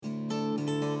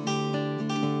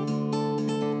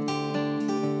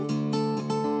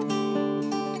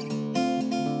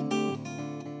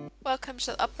welcome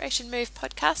to the Operation Move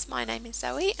podcast. My name is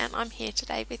Zoe and I'm here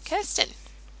today with Kirsten.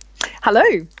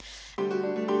 Hello.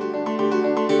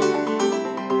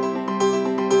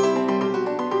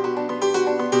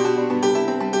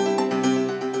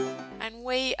 And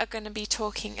we are going to be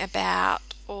talking about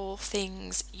all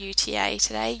things UTA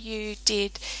today. You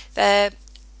did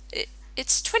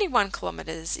it's 21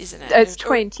 kilometres, isn't it? It's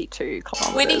 22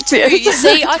 kilometres. 22. You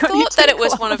see, I thought that it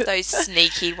was one of those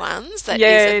sneaky ones that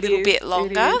is a little bit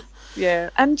longer. Yeah,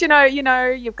 and you know,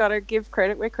 you've got to give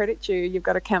credit where credit's due. You've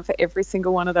got to count for every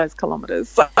single one of those kilometres.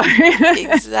 So.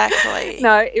 Exactly.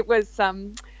 No, it was,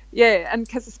 and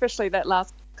because especially that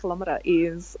last kilometre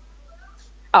is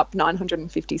up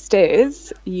 950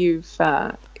 stairs, you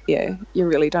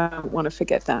really don't want to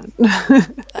forget that.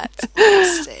 That's all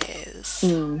stairs.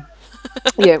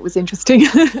 Yeah, it was interesting.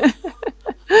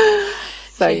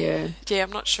 So yeah,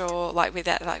 I'm not sure. Like with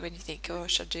that, like when you think, oh,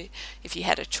 if you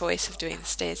had a choice of doing the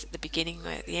stairs at the beginning or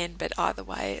at the end, but either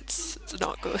way, it's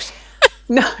not good.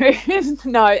 No,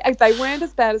 they weren't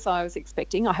as bad as I was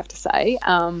expecting, I have to say.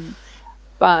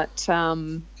 But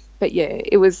yeah,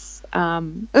 it was a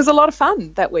lot of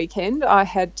fun that weekend. I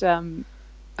had.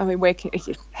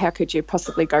 How could you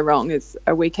possibly go wrong? It's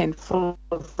a weekend full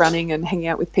of running and hanging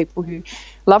out with people who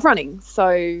love running,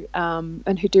 so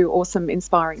and who do awesome,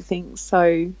 inspiring things.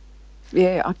 So,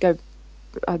 yeah, I'd go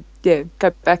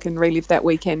back and relive that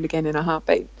weekend again in a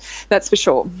heartbeat. That's for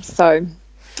sure. So,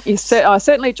 I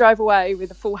certainly drove away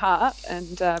with a full heart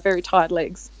and very tired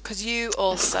legs. Because you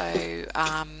also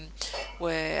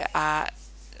were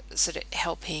sort of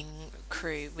helping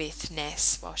crew with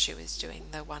Ness while she was doing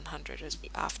the 100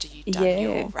 after you'd done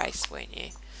your race, weren't you?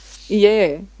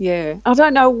 Yeah. I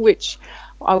don't know which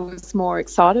I was more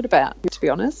excited about, to be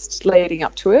honest, leading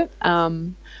up to it. I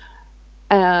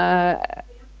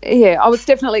was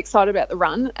definitely excited about the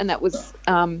run, and that was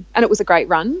and it was a great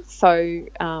run. So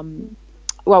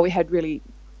while we had really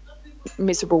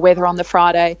miserable weather on the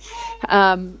Friday,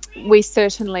 we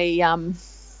certainly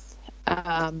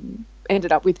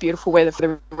ended up with beautiful weather for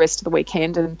the rest of the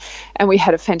weekend, and we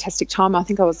had a fantastic time. I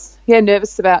think I was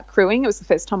nervous about crewing. It was the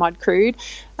first time I'd crewed,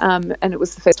 and it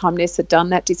was the first time Ness had done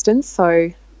that distance, so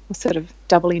I was sort of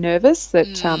doubly nervous that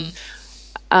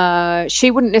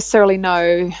she wouldn't necessarily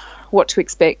know what to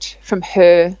expect from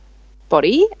her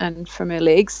body and from her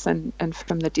legs and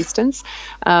from the distance,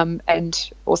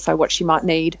 and also what she might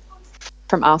need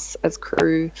from us as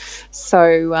crew.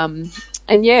 So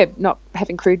not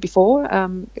having crewed before,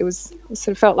 it sort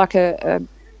of felt like a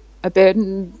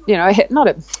burden, not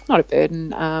a burden.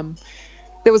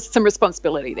 There was some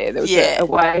responsibility there. There was a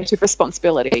weight of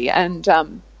responsibility, and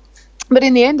but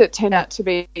in the end, it turned out to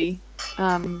be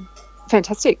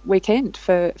fantastic weekend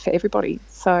for everybody.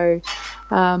 So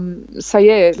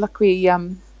luckily,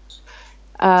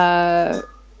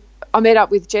 I met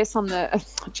up with Jess on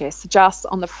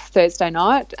the Thursday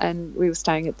night, and we were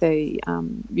staying at the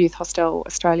Youth Hostel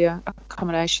Australia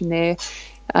accommodation there.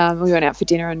 We went out for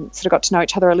dinner and sort of got to know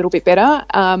each other a little bit better.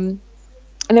 And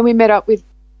then we met up with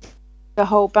a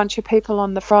whole bunch of people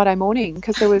on the Friday morning,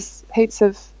 because there was heaps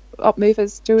of op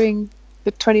movers doing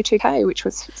the 22K, which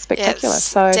was spectacular.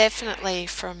 So definitely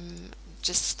from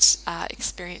just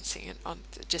experiencing it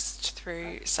just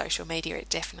through social media, it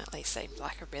definitely seemed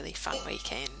like a really fun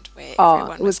weekend where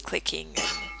everyone was clicking and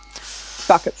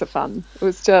buckets of fun. It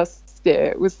was just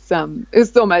it was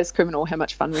almost criminal how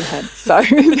much fun we had. So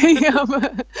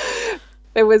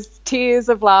there was tears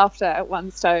of laughter at one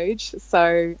stage.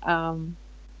 So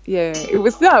it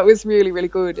was really, really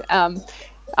good.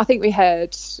 I think we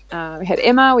had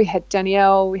Emma, we had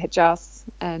Danielle, we had Jas,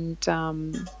 and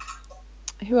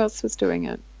who else was doing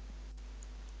it?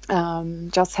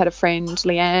 Just had a friend,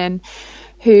 Leanne,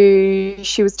 who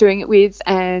she was doing it with,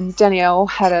 and Danielle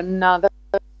had another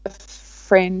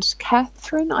friend,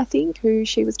 Catherine, I think, who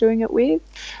she was doing it with.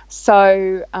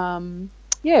 So,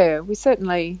 we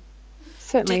certainly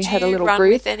had a little group. Did you run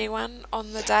with anyone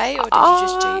on the day, or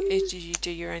did you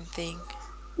do your own thing?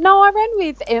 No, I ran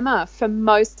with Emma for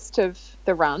most of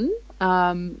the run.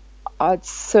 I'd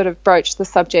sort of broached the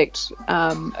subject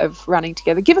of running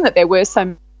together. Given that there were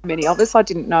so many of us, I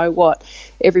didn't know what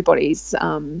everybody's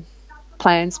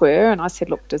plans were, and I said,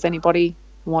 look, does anybody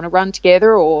want to run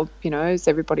together, or is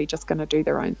everybody just going to do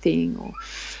their own thing, or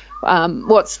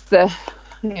what's the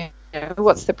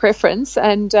preference?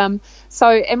 And so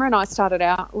Emma and I started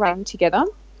out running together,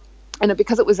 and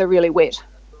because it was a really wet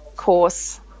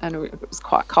course and it was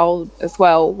quite cold as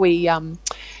well, we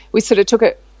sort of took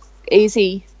it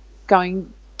easy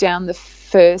going down the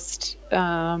first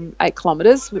 8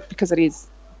 kilometres, because it is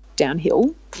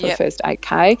downhill for the first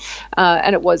 8K,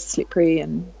 and it was slippery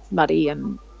and muddy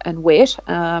and wet.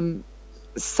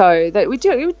 so that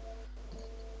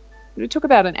it took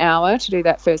about an hour to do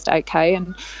that first 8K,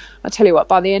 and I tell you what,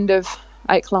 by the end of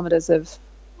 8 kilometres of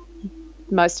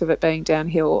most of it being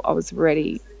downhill, I was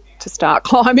ready to start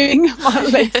climbing. My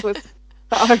legs were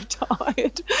so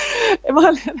tired.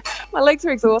 My legs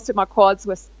were exhausted. My quads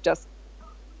were just,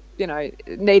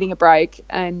 needing a break,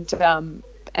 and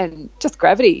just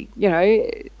gravity.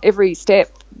 Every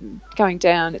step going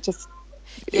down, it just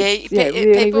people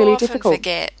really often difficult.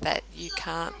 forget that you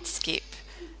can't skip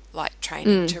like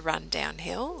training to run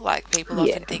downhill. Like people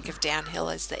often think of downhill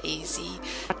as the easy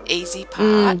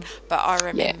part, but I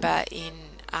remember in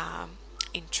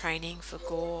training for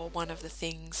Gore, one of the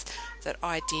things that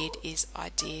I did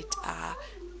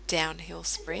downhill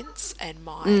sprints, and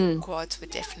my quads were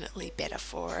definitely better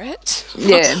for it.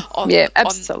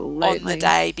 Absolutely. On the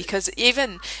day, because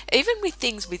even with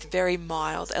things with very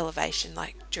mild elevation,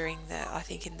 like during I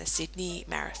think in the Sydney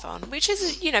Marathon, which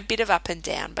is a bit of up and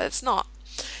down, but it's not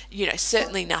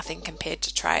certainly nothing compared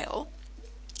to trail.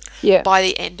 Yeah. By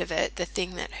the end of it, the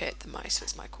thing that hurt the most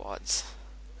was my quads.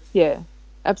 Yeah.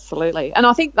 Absolutely. And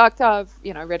I think I've,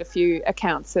 read a few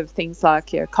accounts of things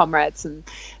like your comrades, and,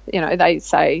 they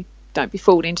say don't be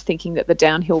fooled into thinking that the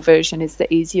downhill version is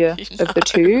the easier of the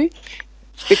two,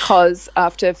 because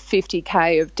after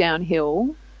 50K of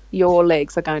downhill, your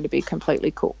legs are going to be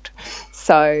completely cooked.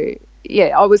 So,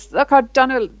 I'd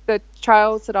done the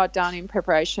trails that I'd done in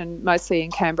preparation, mostly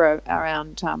in Canberra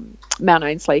around Mount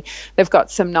Ainslie. They've got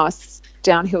some nice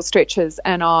downhill stretches,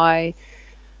 and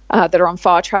that are on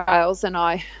fire trails, and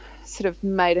I sort of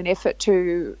made an effort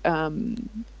to run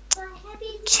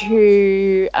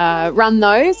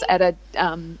those at a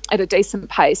decent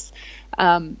pace,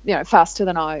 faster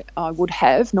than I would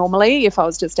have normally if I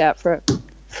was just out for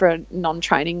a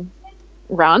non-training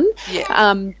run.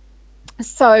 Yeah. And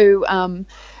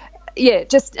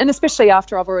especially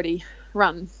after I've already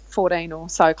run 14 or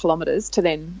so kilometres, to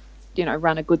then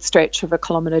run a good stretch of a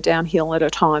kilometre downhill at a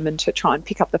time, and to try and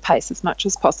pick up the pace as much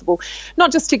as possible,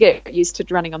 not just to get used to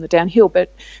running on the downhill, but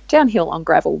downhill on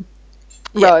gravel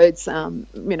roads,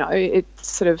 it's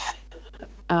sort of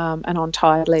and on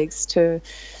tired legs, to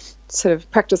sort of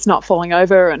practice not falling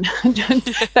over, and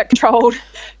that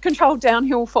controlled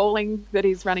downhill falling that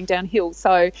is running downhill.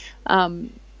 So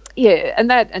and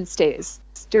stairs,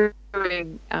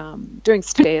 doing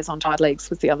stairs on tired legs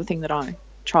was the other thing that I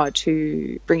tried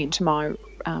to bring into my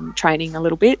training a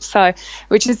little bit, so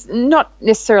which is not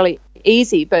necessarily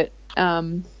easy, but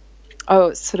I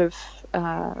sort of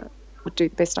would do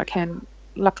the best I can.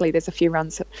 Luckily, there's a few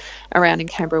runs around in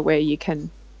Canberra where you can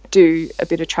do a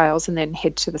bit of trails and then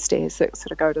head to the stairs that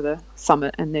sort of go to the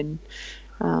summit, and then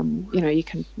you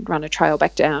can run a trail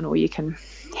back down, or you can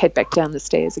head back down the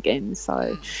stairs again.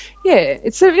 So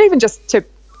it's even just to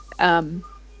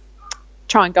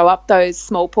try and go up those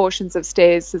small portions of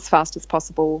stairs as fast as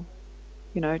possible,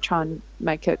 try and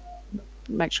make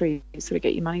sure you sort of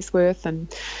get your money's worth,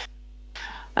 and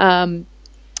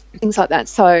things like that.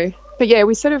 So, but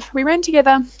we ran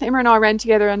together. Emma and I ran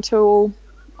together until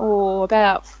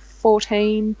about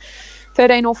 13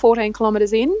 or 14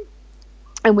 kilometres in,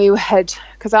 and we had,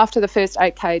 because after the first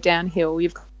 8K downhill,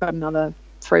 you've got another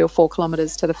 3 or 4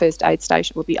 kilometres to the first aid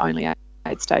station, would be only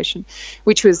aid station,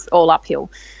 which was all uphill.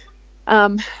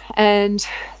 To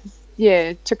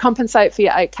compensate for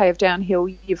your 8K of downhill,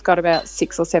 you've got about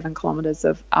 6 or 7 kilometres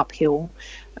of uphill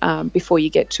before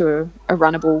you get to a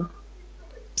runnable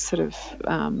sort of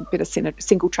bit of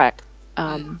single track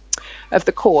of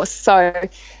the course. So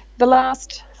the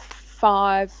last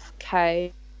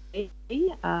 5K,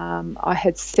 I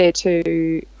had said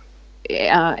to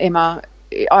Emma,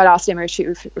 I'd asked Emma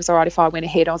if it was all right if I went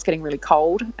ahead. I was getting really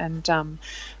cold, and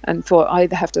thought I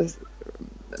either have to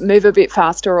move a bit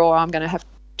faster, or I'm going to have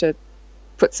to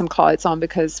put some clothes on,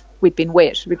 because we'd been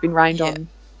wet. We'd been rained on,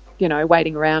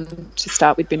 waiting around to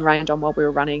start. We'd been rained on while we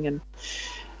were running, and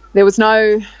there was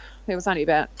only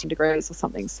about 10 degrees or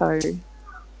something. So,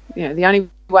 the only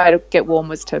way to get warm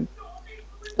was to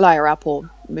layer up or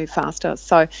move faster.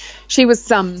 So she was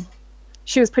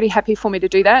pretty happy for me to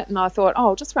do that, and I thought,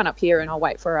 I'll just run up here and I'll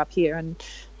wait for her up here. And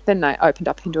then they opened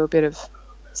up into a bit of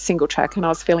single track, and I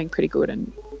was feeling pretty good,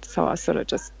 and so I sort of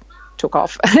just took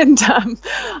off, and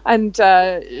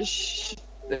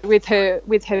with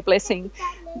her blessing,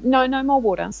 no more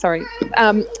water, sorry,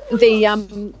 the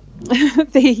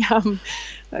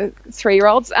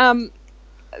 3-year-olds,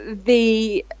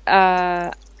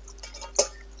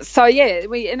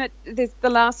 there's the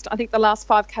last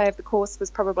 5K of the course was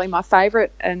probably my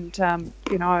favourite, and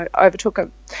I overtook a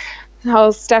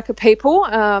whole stack of people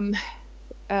on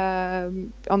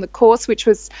the course, which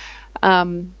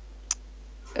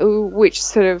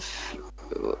sort of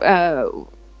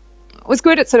was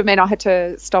good. It sort of meant I had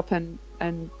to stop and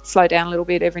slow down a little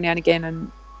bit every now and again,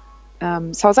 and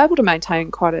so I was able to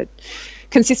maintain quite a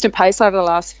consistent pace over the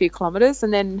last few kilometres.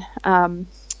 And then,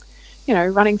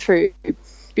 running through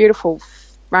beautiful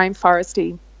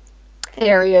rainforesty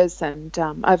areas and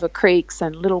over creeks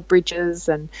and little bridges,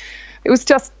 and it was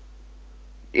just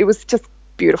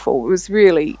beautiful. It was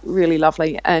really, really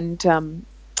lovely and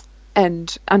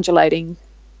undulating.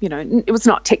 It was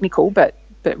not technical, but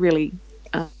really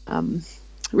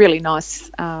really nice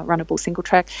runnable single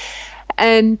track.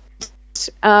 And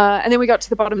then we got to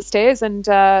the bottom of the stairs, and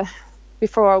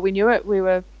before we knew it, we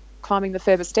were climbing the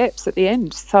further steps at the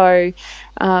end. So,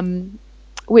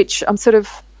 which I'm sort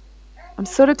of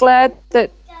glad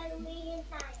that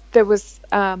there was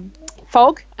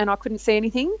fog and I couldn't see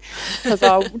anything, because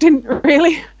I'm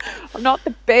not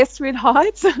the best with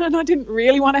heights, and I didn't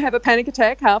really want to have a panic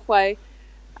attack halfway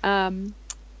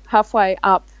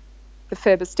up the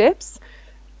further steps.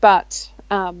 But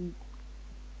it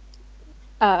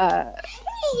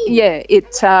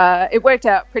worked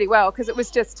out pretty well, because it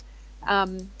was just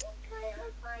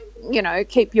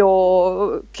keep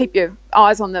your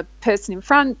eyes on the person in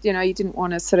front. You didn't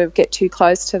want to sort of get too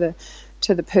close to the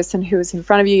person who was in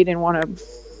front of you. You didn't want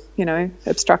to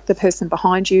obstruct the person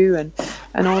behind you and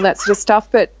all that sort of stuff.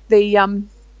 But the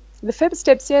further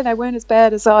steps, they weren't as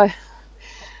bad as I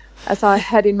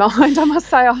had in mind. I must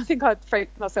say, I think I'd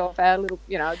freaked myself out a little.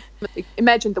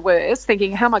 Imagined the worst,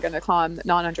 thinking, how am I going to climb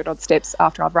 900 odd steps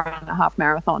after I've run a half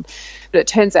marathon? But it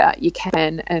turns out you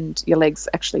can, and your legs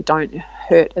actually don't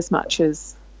hurt as much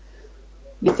as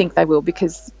you think they will,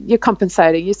 because you're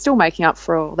compensating. You're still making up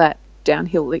for all that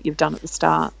downhill that you've done at the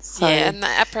start. So, and the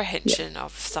apprehension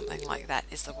of something like that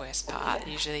is the worst part.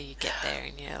 Usually you get there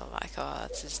and you're like, oh,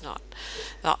 this is not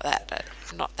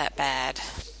that bad.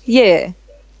 Yeah,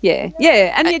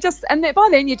 and by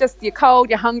then you're cold,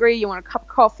 you're hungry, you want a cup of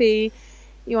coffee,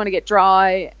 you want to get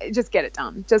dry. Just get it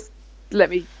done. Just get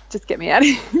me out of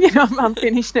here. I'm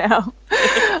finished now.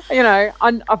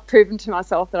 I've proven to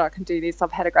myself that I can do this.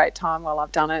 I've had a great time while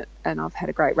I've done it, and I've had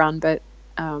a great run. But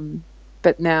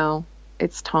now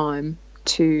it's time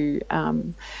to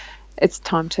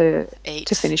eat.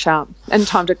 To finish up, and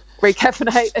time to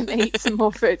recaffeinate and eat some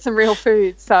more food, some real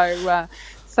food. So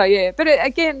yeah, but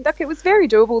it was very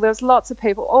doable. There was lots of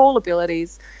people, all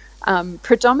abilities,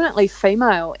 predominantly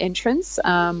female entrants.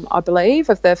 I believe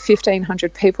of the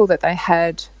 1,500 people that they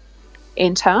had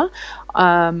enter,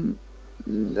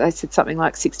 they said something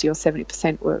like 60 or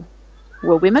 70% were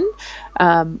women,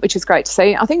 which is great to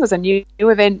see. I think it was a new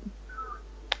event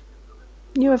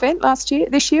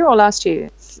this year or last year.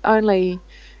 It's only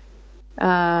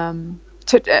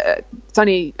it's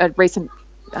only a recent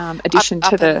addition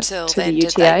to the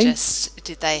UTA.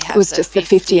 Did they have it was just the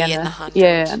 50 and the 100?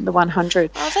 Yeah, and the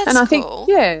 100. Oh, that's and I cool.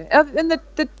 think, and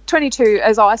the 22,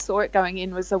 as I saw it going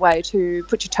in, was a way to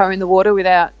put your toe in the water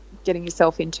without getting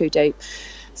yourself in too deep.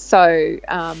 So,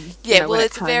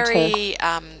 it's very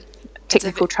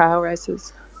technical trail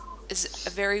races. It's a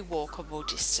very walkable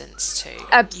distance too.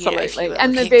 Absolutely,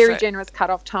 and the very generous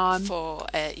cut-off time for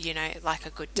like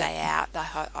a good day out.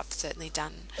 I've certainly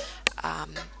done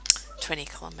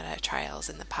 20-kilometre trails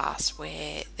in the past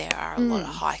where there are a lot of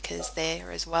hikers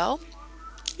there as well.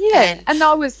 Yeah, and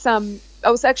I was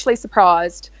actually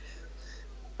surprised.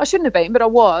 I shouldn't have been, but I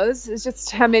was. It's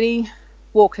just how many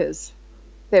walkers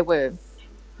there were.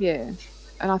 Yeah,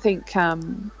 and I think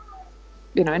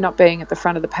not being at the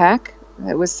front of the pack,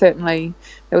 there was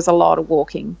a lot of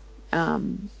walking.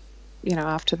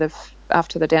 After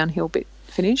the downhill bit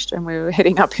finished and we were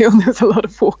heading uphill, and there was a lot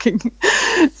of walking.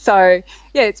 So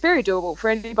yeah, it's very doable for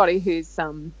anybody who's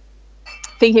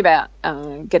thinking about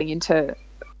getting into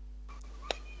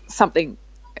something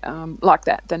like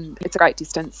that. Then it's a great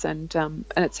distance, and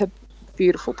it's a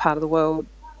beautiful part of the world,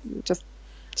 just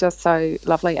so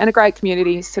lovely, and a great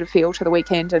community sort of feel to the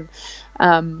weekend, and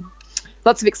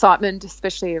lots of excitement,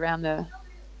 especially around the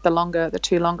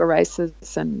two longer races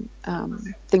and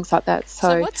things like that.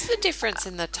 So what's the difference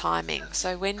in the timing?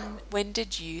 So when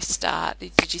did you start?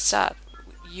 Did you start?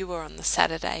 You were on the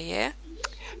Saturday, yeah?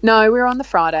 No, we were on the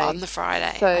Friday. On the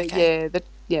Friday. So okay.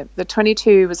 The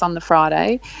 22 was on the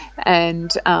Friday, and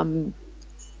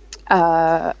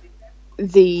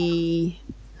the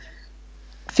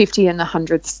 50 and the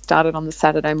 100 started on the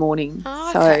Saturday morning. Oh,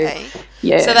 okay. So,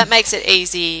 yeah. So that makes it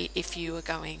easy if you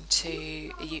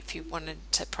wanted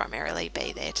to primarily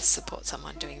be there to support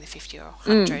someone doing the 50 or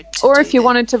 100. Or if you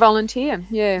wanted to volunteer.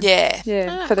 Yeah.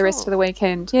 Yeah. For the rest of the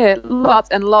weekend. Yeah,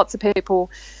 lots of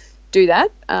people do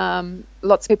that.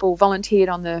 Lots of people volunteered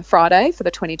on the Friday for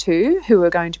the 22 who are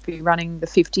going to be running the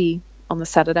 50 the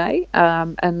Saturday,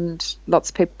 and lots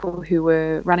of people who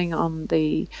were running on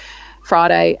the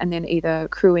Friday and then either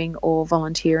crewing or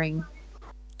volunteering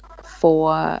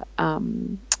for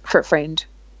a friend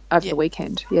over the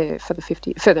weekend, for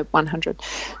the 100.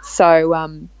 So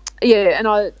and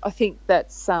I think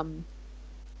that's and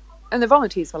the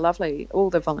volunteers were lovely. All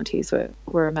the volunteers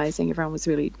were amazing. Everyone was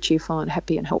really cheerful and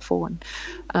happy and helpful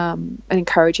and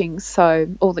encouraging. So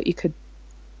all that you could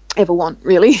ever want,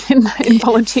 really, in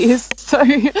volunteers. So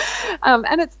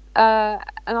and it's and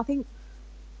I think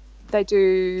they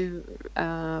do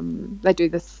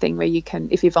this thing where you can,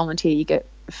 if you volunteer, you get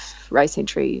race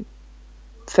entry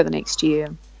for the next year,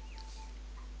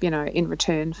 in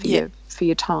return for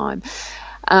your time,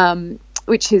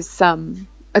 which is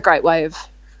a great way of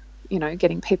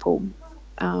getting people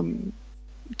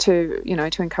to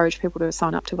encourage people to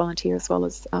sign up to volunteer, as well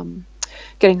as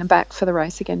getting them back for the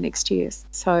race again next year.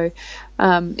 So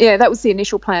that was the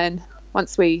initial plan.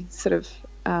 Once we sort of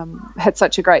had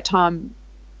such a great time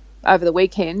over the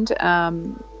weekend,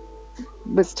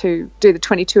 was to do the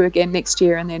 22 again next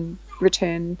year and then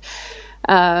return,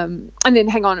 and then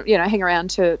hang around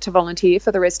to volunteer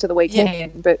for the rest of the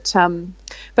weekend. But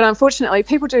unfortunately,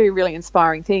 people do really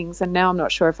inspiring things, and now I'm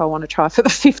not sure if I want to try for the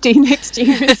 50 next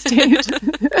year instead.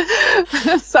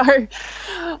 So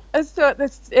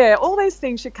all these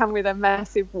things should come with a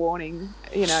massive warning.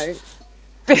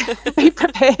 Be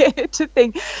prepared to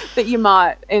think that you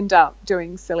might end up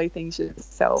doing silly things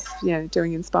yourself,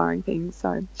 doing inspiring things.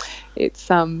 So it's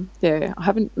I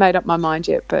haven't made up my mind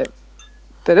yet, but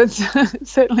it's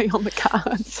certainly on the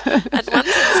cards.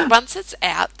 And once it's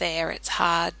out there, it's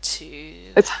hard to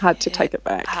take it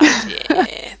back.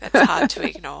 That's hard to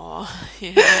ignore.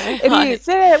 It is.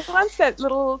 Yeah, once that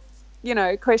little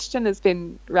question has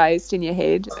been raised in your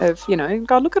head of,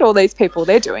 God, look at all these people,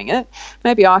 they're doing it.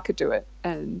 Maybe I could do it.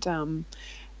 And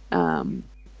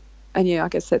I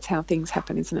guess that's how things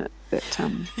happen, isn't it? That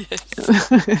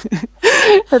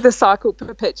that the cycle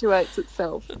perpetuates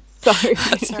itself. So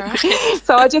that's right.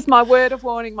 So my word of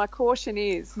warning, my caution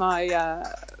is my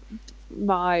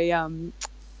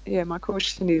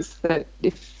caution is that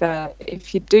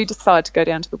if you do decide to go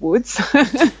down to the woods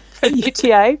for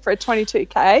UTA for a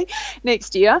 22K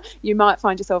next year, you might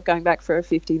find yourself going back for a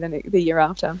 50 the year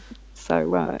after. So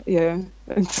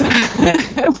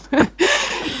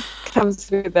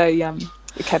comes with a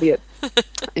caveat.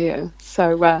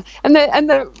 So and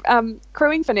the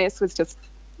crewing finesse was just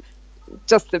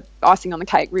the icing on the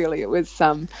cake, really. It was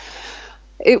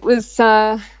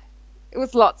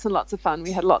lots and lots of fun.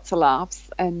 We had lots of laughs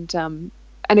and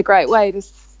a great way to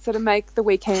sort of make the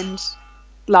weekend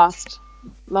last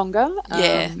longer.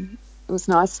 It was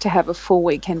nice to have a full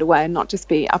weekend away and not just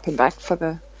be up and back for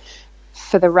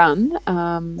the run.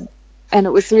 And it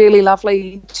was really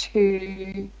lovely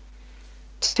to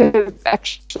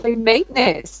actually meet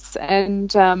Ness and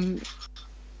to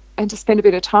spend a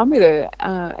bit of time with her.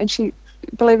 And she,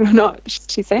 believe it or not,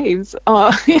 she seems,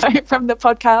 from the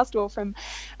podcast or from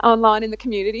online in the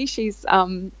community, she's just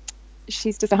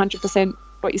 100%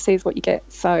 what you see is what you get.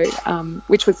 So,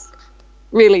 which was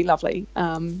really lovely.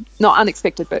 Not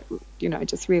unexpected, but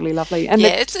just really lovely. And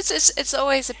it's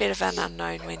always a bit of an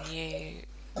unknown when you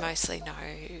mostly know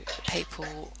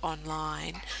people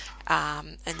online,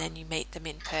 and then you meet them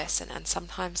in person, and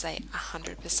sometimes they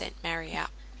 100% marry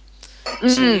up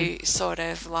to sort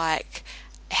of like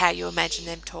how you imagine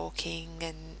them talking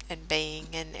and being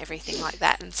and everything like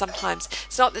that. And sometimes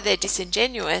it's not that they're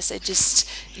disingenuous, it just,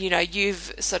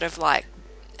 you've sort of like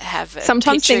have a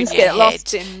sometimes picture things in your get head.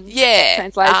 Lost in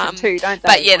translation too, don't they?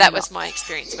 But that was my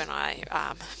experience when I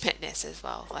met Ness as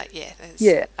well. Like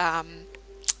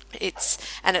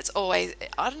it's always,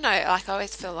 I don't know, like I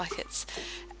always feel like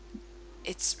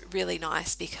it's really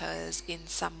nice because in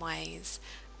some ways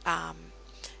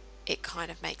it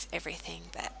kind of makes everything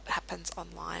that happens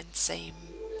online seem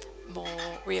more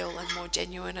real and more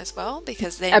genuine as well,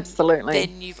 because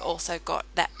then you've also got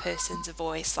that person's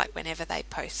voice. Like whenever they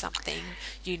post something,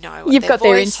 what you've got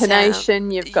their voice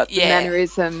intonation, you've got the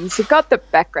mannerisms, you've got the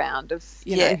background of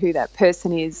who that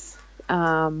person is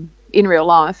in real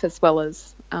life as well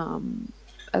as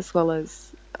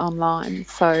online.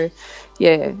 So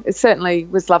it certainly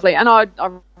was lovely, and I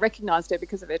recognised her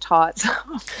because of her tights.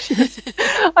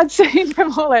 I'd seen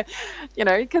from all her,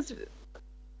 because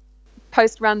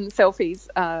post-run selfies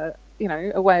are,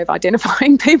 a way of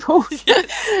identifying people.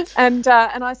 Yes. and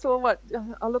I saw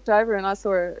I looked over and I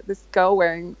saw this girl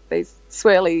wearing these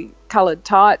swirly coloured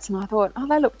tights, and I thought, oh,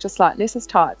 they look just like Ness's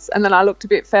tights. And then I looked a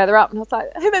bit further up and I was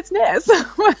like, hey, that's Ness.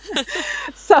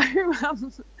 So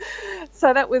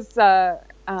that was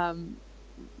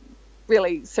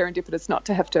really serendipitous not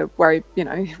to have to worry, you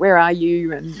know, where are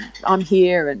you, and I'm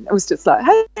here, and it was just like,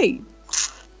 hey,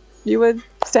 you were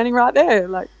standing right there,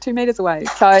 like 2 meters away.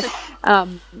 So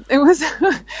it was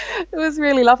it was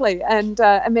really lovely, and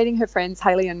meeting her friends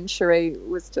Hayley and Cherie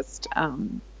was just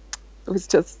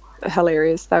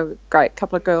hilarious. They were a great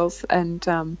couple of girls,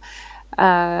 and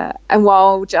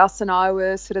while Jess and I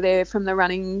were sort of there from the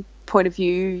running point of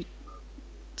view,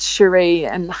 Cherie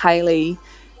and Hayley,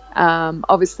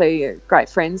 obviously great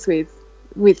friends with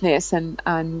Ness,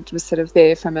 and was sort of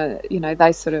there from a, you know,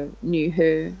 they sort of knew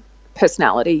her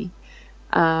personality,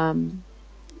 you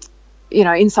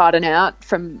know, inside and out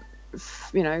from,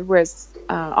 you know, whereas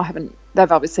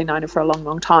they've obviously known her for a long,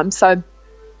 long time. So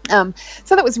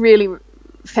that was really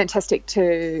fantastic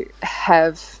to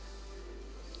have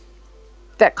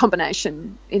that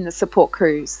combination in the support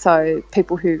crew. So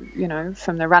people who, you know,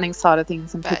 from the running side of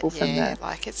things, and people from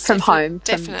home,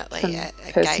 definitely from a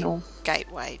personal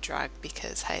gateway drug,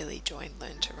 because Hayley joined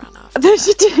Learn to Run after that.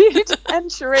 She did,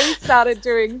 and Cherie started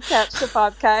doing Couch to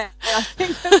 5K, I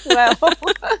think, as well.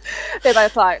 They're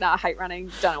both like, no, I hate running,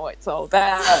 don't know what it's all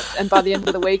about. And by the end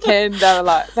of the weekend, they were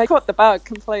like, they caught the bug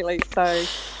completely. So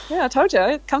yeah, I told you,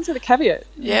 it comes with a caveat.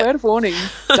 Yep. Word of warning,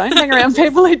 don't hang around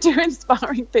people who do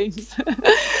inspiring things.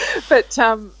 But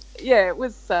yeah, it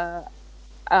was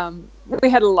we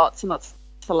had lots and lots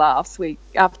of laughs.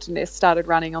 After Ness started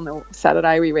running on the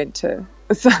Saturday, we went to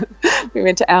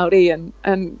Audi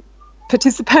and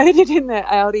participated in the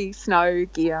Audi snow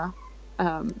gear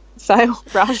sale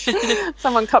rush.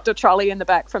 Someone copped a trolley in the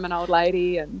back from an old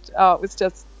lady, and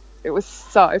it was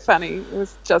so funny.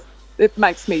 It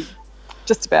makes me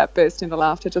just about burst into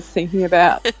laughter just thinking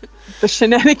about the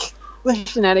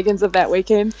shenanigans of that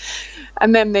weekend.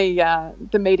 And then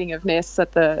the meeting of Ness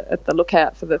at the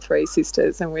lookout for the three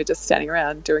sisters, and we're just standing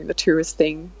around doing the tourist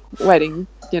thing, waiting,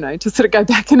 you know, to sort of go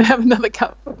back and have another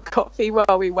cup of coffee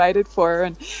while we waited for her,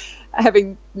 and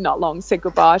having not long said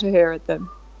goodbye to her at the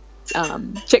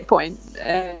checkpoint,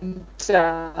 and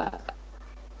yeah,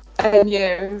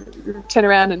 turn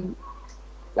around and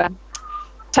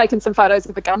taken some photos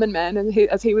of the Garmin man, and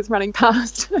as he was running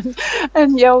past,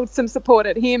 and yelled some support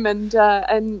at him,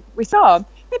 and we saw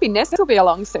maybe Ness will be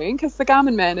along soon, because the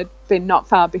Garmin man had been not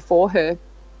far before her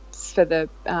for the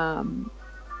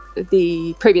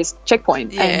previous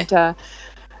checkpoint, yeah.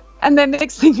 And then the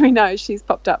next thing we know, she's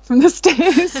popped up from the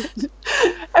stairs,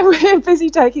 and we're busy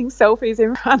taking selfies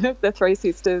in front of the three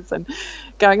sisters and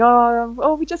going,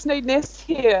 oh, we just need Ness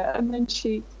here, and then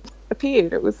she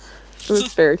appeared. It was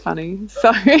very funny.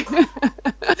 So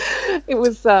it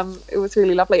was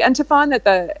really lovely, and to find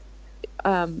that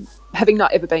having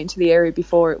not ever been to the area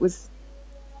before, I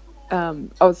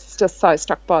was just so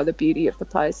struck by the beauty of the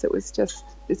place. It's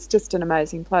just an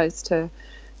amazing place to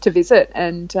visit,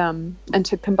 and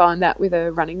to combine that with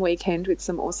a running weekend with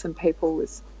some awesome people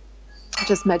was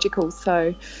just magical.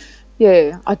 So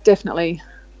yeah, I'd definitely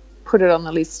put it on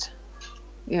the list.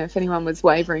 You know, if anyone was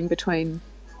wavering between,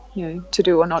 you know, to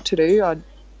do or not to do, I'd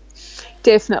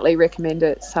definitely recommend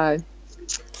it. So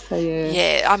yeah.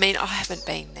 Yeah, I mean, I haven't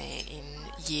been there in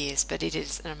years, but it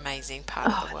is an amazing part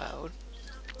of the world.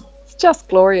 It's just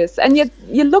glorious. And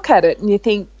you look at it and you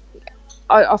think,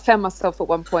 I found myself at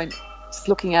one point just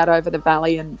looking out over the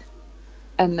valley and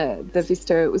the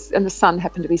vista, and the sun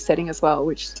happened to be setting as well,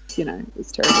 which, you know,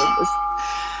 was terrible. It was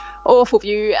awful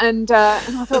view. And I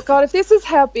thought, God, if this is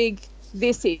how big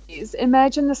this is,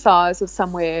 imagine the size of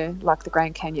somewhere like the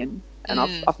Grand Canyon. And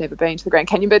I've never been to the Grand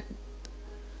Canyon, but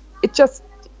it's just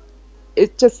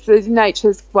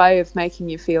nature's way of making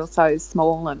you feel so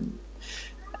small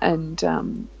and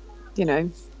you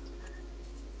know,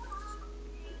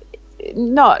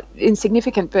 not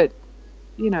insignificant, but,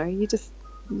 you know, you're just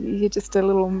a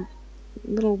little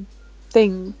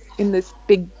thing in this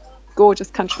big gorgeous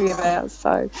country of ours.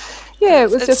 So yeah,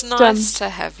 it's nice to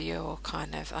have your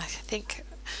kind of, I think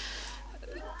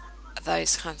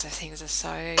those kinds of things are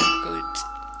so good,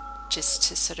 just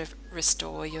to sort of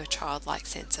restore your childlike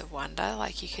sense of wonder.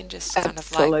 Like, you can just kind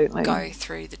of like go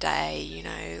through the day, you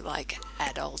know, like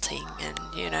adulting, and,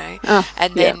 you know,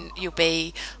 and then you'll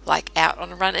be like out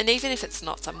on a run, and even if it's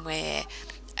not somewhere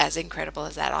as incredible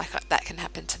as that, that can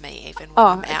happen to me even when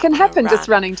I'm out. It can happen just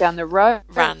running down the road,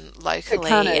 run locally,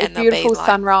 and beautiful there'll be like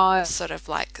sunrise, sort of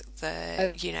like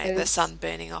the, you know, the sun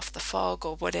burning off the fog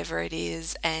or whatever it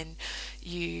is, and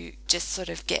you just sort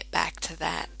of get back to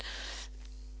that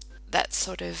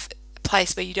sort of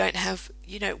place where you don't have,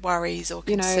 you know, worries or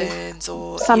concerns,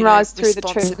 or sunrise, you know, through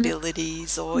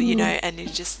responsibilities, or you know, and you're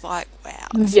just like, wow,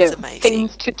 this is amazing.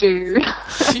 Things to do.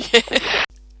 Yeah.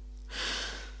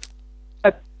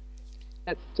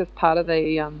 It's just part of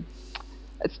the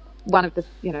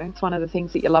it's one of the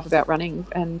things that you love about running,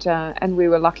 and we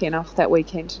were lucky enough that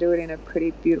weekend to do it in a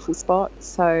pretty beautiful spot.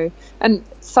 So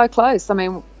close. I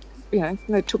mean,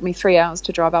 it took me 3 hours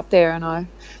to drive up there, and I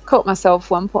caught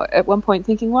myself at one point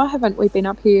thinking, why haven't we been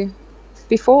up here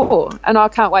before? And I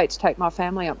can't wait to take my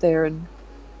family up there and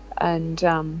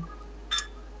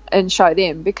show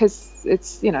them, because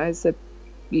it's a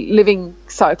living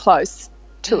so close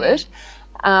to it.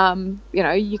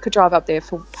 You could drive up there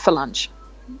for lunch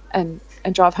and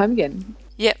drive home again.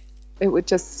 Yep. It would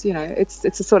just, it's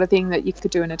the sort of thing that you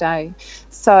could do in a day.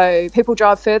 So people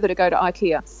drive further to go to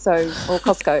IKEA, or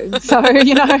Costco. So,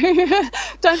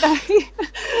 don't they?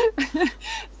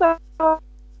 So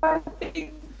I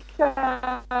think,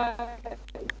 I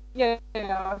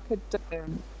could do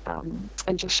them,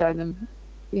 and just show them,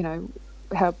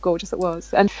 how gorgeous it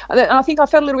was. And I think I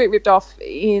felt a little bit ripped off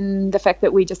in the fact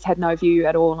that we just had no view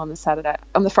at all on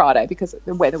the Friday, because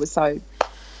the weather was so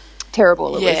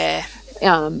terrible. It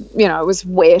was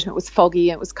wet, it was foggy,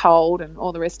 it was cold, and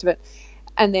all the rest of it.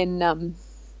 And then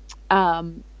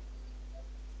on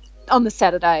the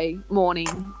Saturday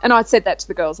morning, and I'd said that to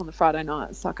the girls on the Friday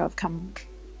night, it's like, I've come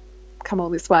all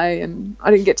this way and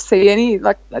I didn't get to see I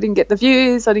didn't get the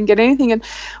views, I didn't get anything. And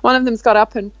one of them's got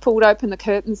up and pulled open the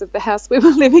curtains of the house we were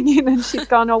living in, and she'd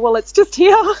gone, oh, well, it's just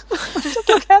here. Just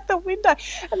look out the window.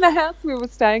 And the house we were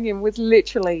staying in was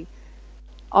literally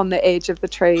on the edge of the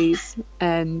trees,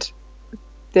 and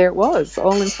there it was,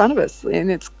 all in front of us,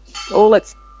 and it's all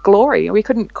its glory. We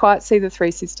couldn't quite see the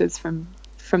Three Sisters from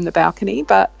the balcony,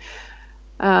 but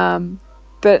I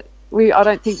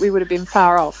don't think we would have been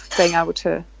far off being able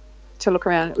to look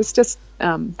around. It was just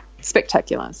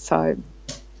spectacular. So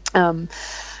yeah,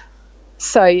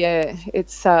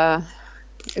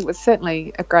 it was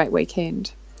certainly a great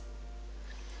weekend.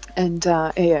 And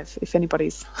if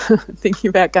anybody's thinking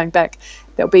about going back,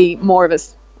 there'll be more of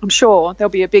us. I'm sure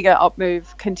there'll be a bigger op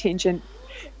move contingent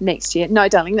next year. No,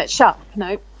 darling, that's sharp.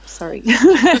 No, sorry.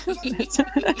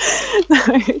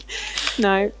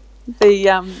 No.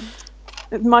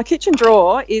 My kitchen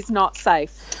drawer is not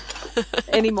safe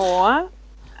anymore,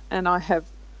 and I have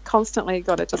constantly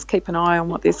got to just keep an eye on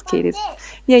what this kid is.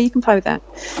 Yeah, you can play with that.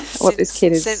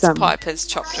 Since Piper's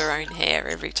chopped her own hair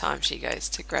every time she goes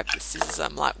to grab the scissors,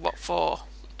 I'm like, what for?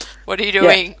 What are you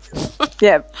doing?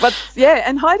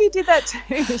 And Heidi did that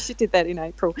too. She did that in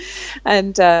April,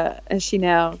 and she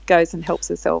now goes and helps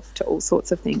herself to all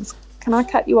sorts of things. Can I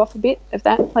cut you off a bit of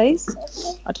that, please?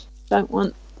 I don't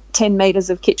want 10 metres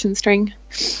of kitchen string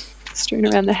strewn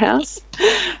around the house.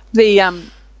 The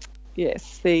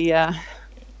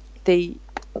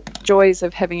joys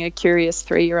of having a curious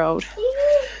 3-year-old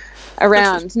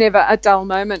around. Never a dull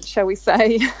moment, shall we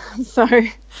say. So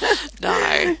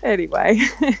no. Anyway,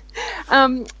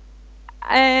 and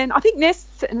I think Ness,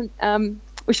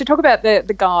 we should talk about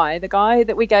the guy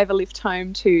that we gave a lift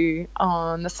home to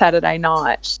on the Saturday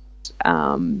night.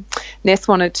 Ness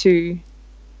wanted to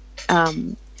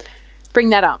bring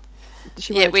that up.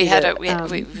 We've had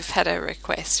a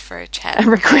request for a chat. A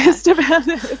request about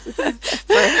it. For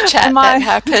a chat that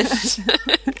happened.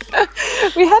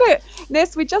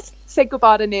 We just said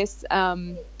goodbye to Ness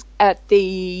at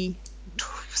the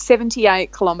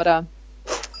 78-kilometre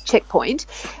checkpoint,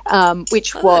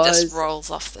 which was... It just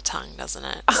rolls off the tongue, doesn't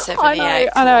it?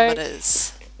 78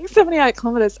 kilometres. 78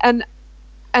 kilometres. And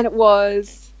it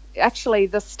was actually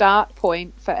the start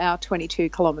point for our 22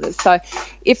 kilometres. So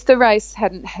if the race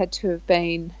hadn't had to have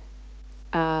been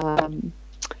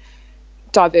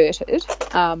diverted,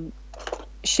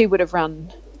 she would have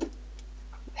run,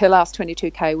 her last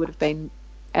 22k would have been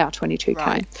our 22k.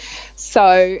 Right.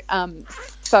 So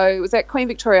it was at Queen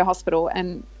Victoria Hospital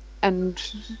and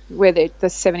where the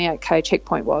 78k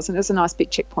checkpoint was, and it was a nice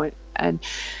big checkpoint, and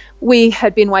we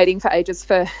had been waiting for ages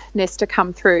for Ness to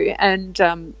come through, and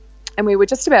we were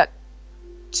just about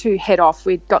to head off.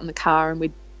 We'd got in the car and we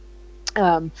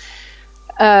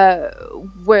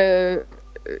were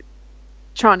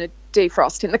trying to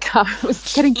defrost in the car. It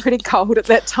was getting pretty cold at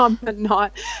that time of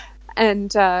night, and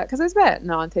because it was about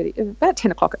 9:30, about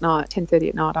 10 o'clock at night, 10:30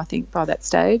 at night, I think, by that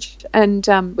stage. And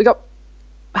we got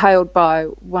hailed by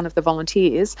one of the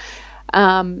volunteers,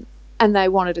 and they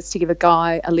wanted us to give a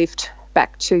guy a lift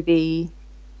back to the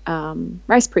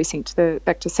race precinct,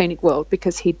 back to Scenic World,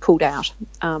 because he'd pulled out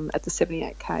at the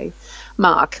 78k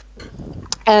mark.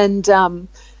 And so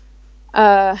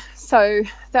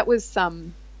that was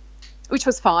which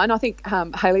was fine. I think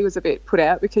Hayley was a bit put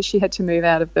out because she had to move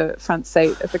out of the front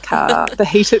seat of the car, the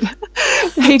heated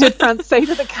front seat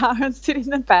of the car, and sit in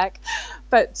the back.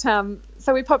 But so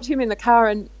we popped him in the car,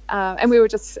 and we were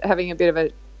just having a bit of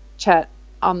a chat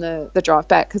on the drive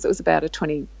back, because it was about a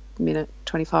 20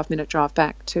 25-minute drive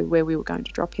back to where we were going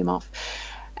to drop him off.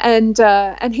 And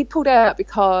he pulled out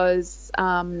because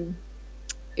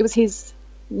it was his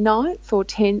 9th or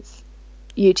 10th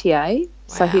UTA. Wow.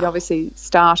 So he'd obviously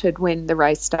started when the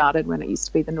race started, when it used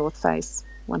to be the North Face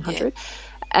 100. Yeah.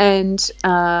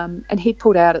 And he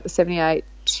pulled out at the 78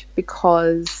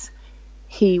 because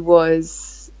he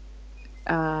was,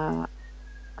 I'm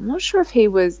not sure if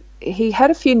he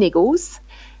had a few niggles,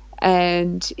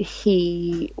 and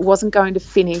he wasn't going to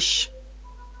finish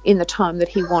in the time that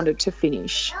he wanted to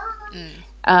finish.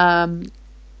 And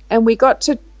we got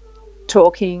to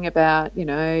talking about,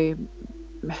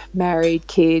 married,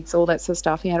 kids, all that sort of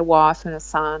stuff. He had a wife and a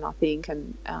son, I think,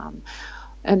 and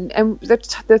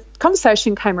the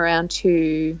conversation came around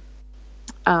to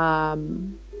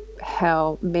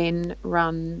how men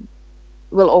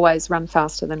will always run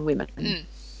faster than women,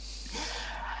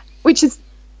 which is,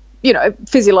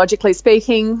 physiologically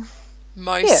speaking,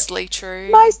 mostly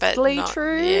true,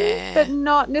 but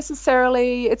not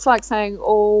necessarily. It's like saying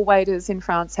all waiters in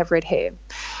France have red hair.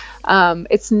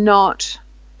 It's not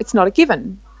a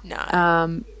given.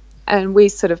 No. And we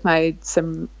sort of made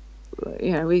some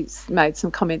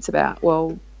comments about,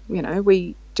 well,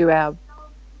 we do our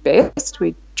best.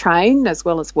 We train as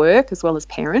well as work, as well as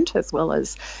parent, as well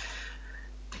as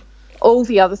all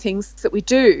the other things that we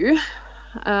do.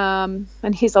 And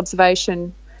his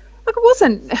observation, look,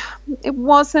 it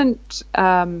wasn't.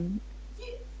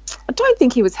 I don't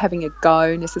think he was having a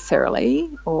go necessarily,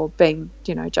 or being,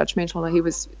 judgmental. He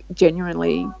was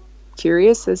genuinely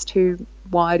curious as to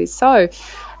why it is so.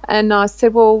 And I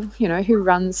said, well, who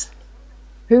runs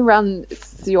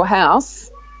your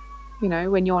house,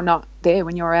 when you're not there,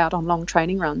 when you're out on long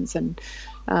training runs and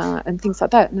things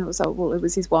like that. And it was, it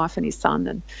was his wife and his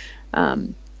son.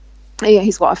 And,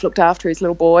 his wife looked after his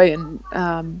little boy, and,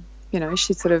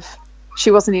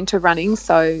 she wasn't into running,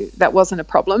 so that wasn't a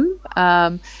problem.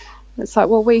 It's like,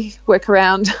 well, we work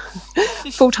around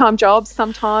full-time jobs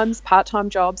sometimes, part-time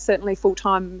jobs, certainly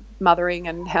full-time mothering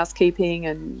and housekeeping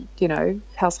and,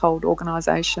 household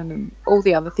organisation and all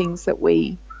the other things that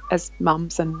we as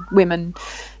mums and women,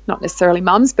 not necessarily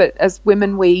mums, but as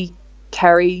women, we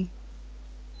carry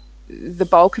the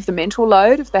bulk of the mental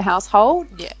load of the household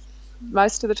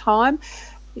most of the time.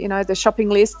 The shopping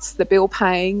lists, the bill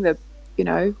paying, the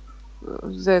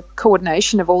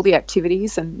coordination of all the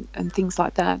activities and things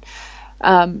like that,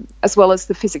 as well as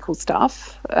the physical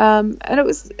stuff. And it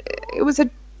was a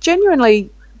genuinely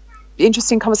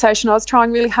interesting conversation. I was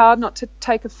trying really hard not to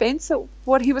take offence at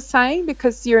what he was saying,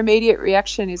 because your immediate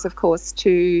reaction is, of course,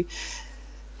 to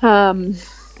go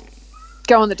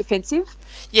on the defensive.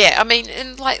 Yeah, I mean,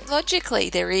 and logically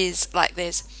there's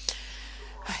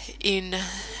in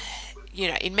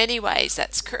many ways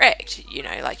that's correct. You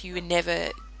were never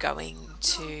going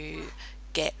to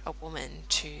get a woman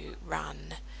to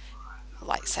run,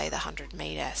 say, the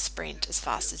 100-meter sprint as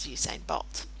fast as Usain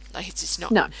Bolt. It's just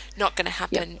not going to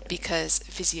happen, because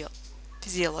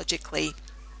physiologically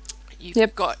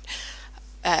you've got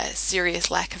a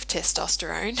serious lack of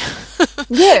testosterone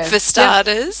for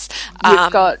starters.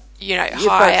 You've got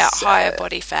higher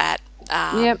body fat.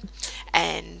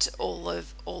 And all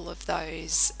of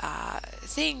those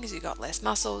things. You've got less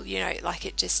muscle.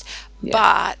 It just. Yeah.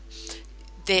 But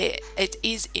it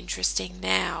is interesting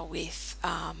now with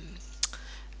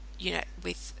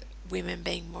with women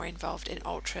being more involved in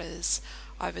ultras.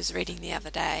 I was reading the other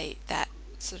day that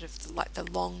sort of the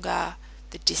longer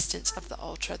the distance of the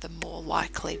ultra, the more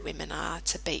likely women are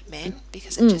to beat men,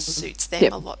 because it just suits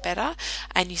them a lot better.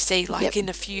 And you see, in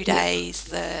a few days,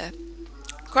 the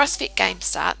CrossFit Games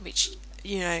start, which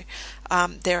there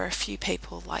are a few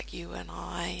people like you and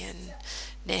I and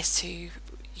Ness who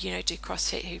do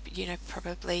CrossFit, who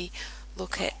probably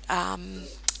look at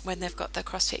when they've got the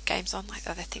CrossFit Games on, I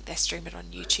think they stream it on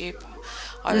YouTube.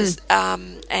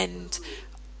 And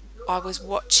I was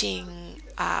watching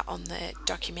on the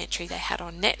documentary they had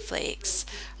on Netflix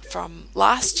from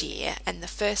last year, and the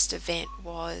first event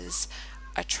was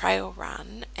a trail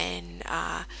run, and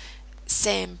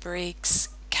Sam Briggs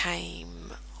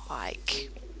came I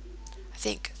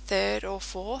think 3rd or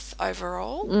 4th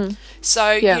overall.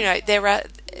 So there are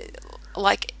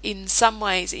in some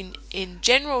ways, in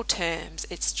general terms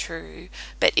it's true,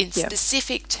 but in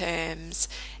specific terms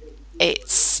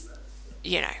it's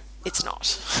it's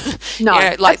not.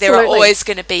 No, there are always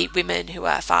going to be women who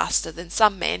are faster than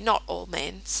some men, not all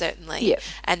men certainly,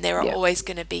 and there are always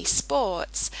going to be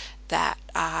sports that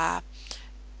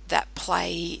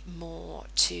play more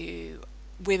to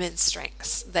women's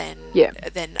strengths than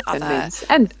other men's,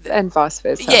 and vice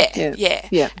versa.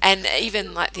 Yeah. And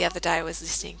even like the other day, I was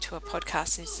listening to a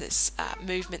podcast, and it's this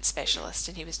movement specialist,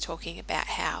 and he was talking about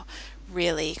how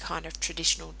really kind of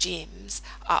traditional gyms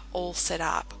are all set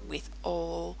up with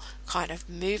all kind of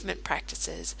movement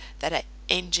practices that are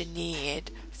engineered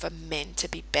for men to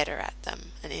be better at them.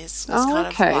 And it's kind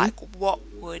of like, what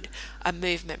would a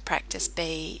movement practice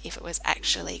be if it was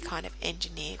actually kind of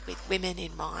engineered with women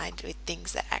in mind, with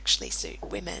things that actually suit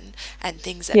women and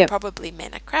things that probably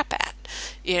men are crap at,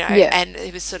 and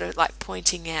it was sort of like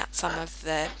pointing out some of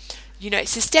the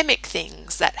systemic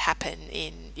things that happen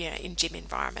in gym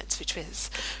environments, which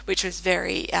was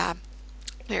very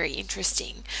very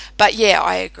interesting. But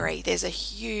I agree, there's a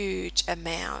huge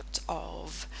amount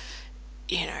of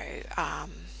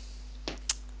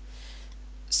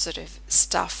sort of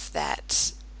stuff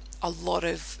that a lot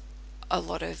of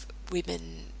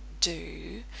women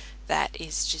do that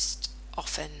is just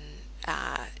often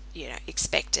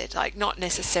expected, like not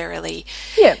necessarily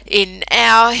in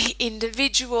our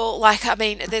individual, like, I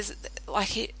mean, there's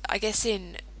like, I guess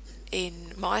in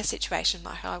my situation,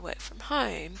 like I work from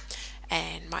home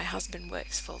and my husband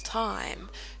works full time,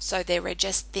 so there are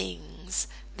just things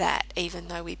that even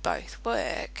though we both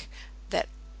work, that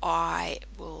I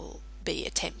will be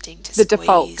attempting to the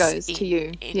default goes to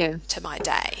you to my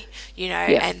day,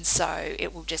 and so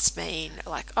it will just mean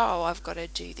like, oh, I've got to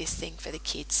do this thing for the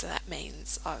kids, so that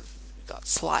means I've got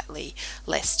slightly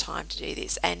less time to do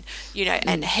this, and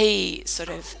and he sort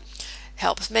of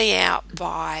helps me out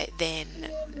by then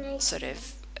sort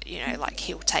of like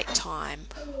he'll take time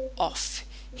off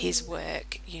his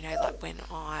work, like when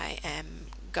I am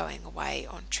going away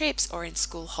on trips or in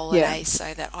school holidays,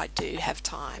 so that I do have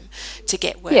time to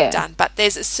get work done. But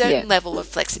there's a certain level of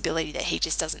flexibility that he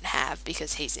just doesn't have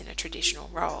because he's in a traditional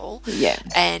role.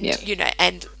 And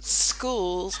and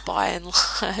schools by and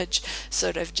large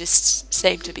sort of just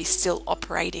seem to be still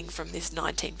operating from this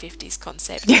 1950s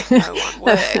concept that no one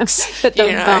works. That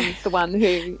the mum's the one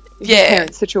who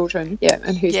parents the children,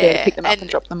 and who's there to pick them up and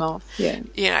drop them off.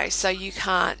 So you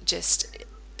can't just,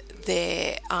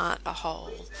 there aren't a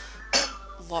whole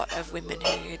lot of women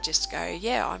who just go,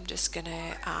 I'm just going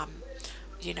to,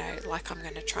 like I'm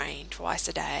going to train twice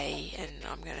a day, and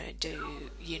I'm going to do,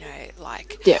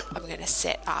 I'm going to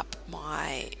set up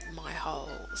my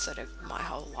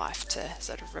whole life to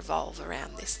sort of revolve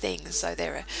around this thing. So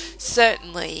there are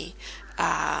certainly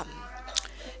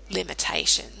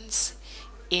limitations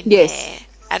in there,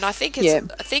 and I think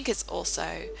it's also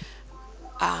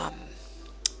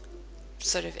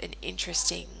sort of an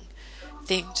interesting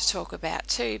thing to talk about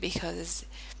too, because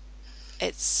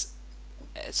it's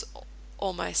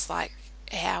almost like,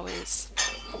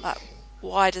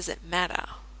 why does it matter?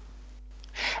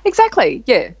 Exactly.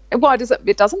 Why does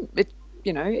it doesn't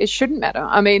it shouldn't matter.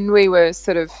 I mean, we were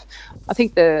sort of, I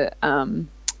think the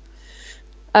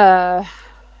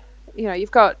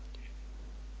you've got,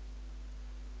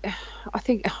 I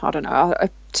think, I don't know,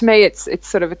 to me it's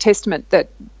sort of a testament that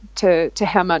to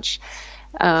how much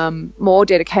more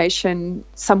dedication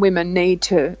some women need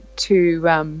to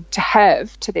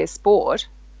have to their sport,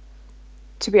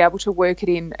 to be able to work it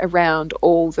in around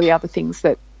all the other things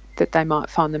that they might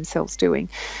find themselves doing,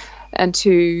 and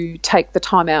to take the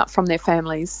time out from their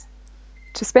families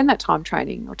to spend that time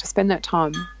training, or to spend that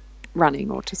time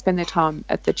running, or to spend their time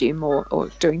at the gym, or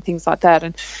doing things like that.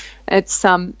 And it's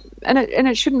and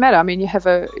it shouldn't matter. I mean, you have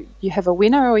a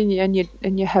winner, and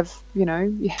you have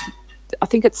I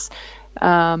think it's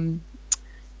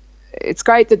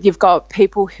great that you've got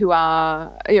people who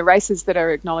are races that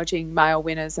are acknowledging male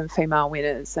winners and female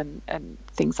winners and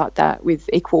things like that, with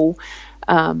equal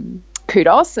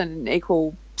kudos and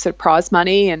equal sort of prize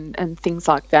money and things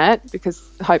like that, because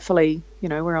hopefully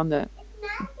we're on the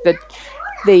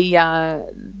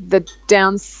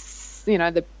downs,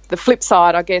 the flip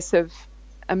side, I guess, of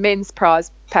a men's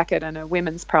prize packet and a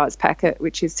women's prize packet,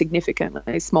 which is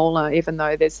significantly smaller, even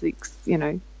though there's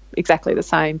exactly the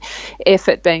same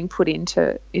effort being put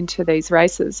into these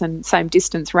races and same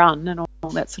distance run and all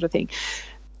that sort of thing.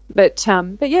 But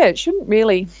it shouldn't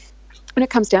really, when it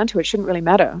comes down to it, shouldn't really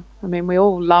matter. I mean, we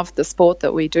all love the sport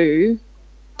that we do.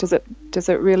 Does it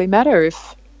really matter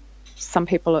if some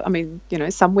people, I mean,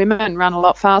 some women run a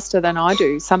lot faster than I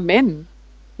do. Some men,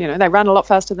 they run a lot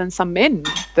faster than some men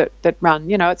that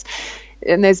run.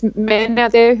 And there's men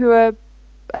out there who are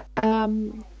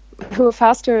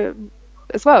faster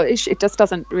as well. It just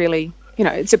doesn't really,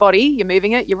 it's your body, you're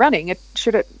moving it, you're running.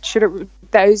 Should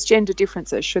those gender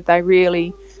differences, should they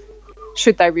really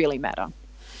matter?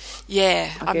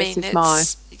 Yeah, I mean,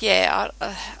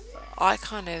 I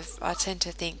tend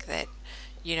to think that,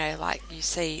 you know, like you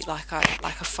see, I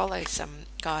follow some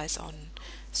guys on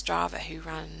Strava who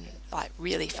run like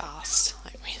really fast,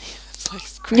 like really, it's like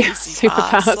crazy super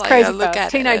fast. Like, crazy I look fast,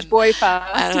 at teenage boy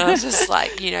fast. and I was just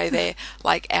like, you know, they're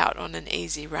like out on an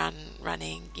easy run,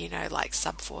 running, you know, like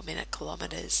sub 4 minute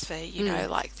kilometers for, you know,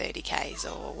 like 30 Ks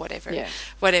or whatever,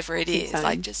 whatever it is, insane.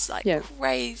 like just like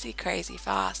crazy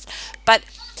fast. But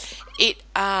it,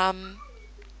 I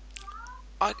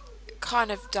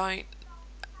kind of don't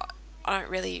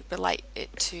really relate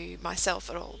it to myself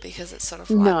at all, because it's sort of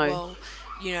like, well,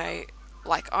 you know,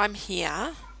 like I'm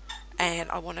here and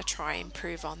I want to try and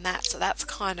improve on that. So that's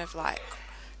kind of like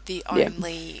the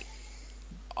only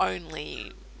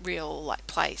real like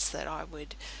place that I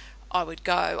would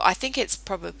go. I think it's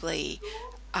probably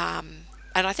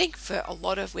and I think for a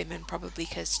lot of women, probably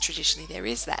because traditionally there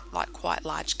is that like quite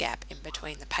large gap in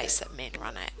between the pace that men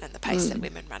run at and the pace that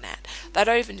women run at. They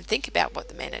don't even think about what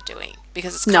the men are doing,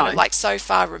 because it's kind of like so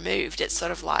far removed. It's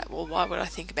sort of like, well, why would I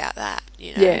think about that?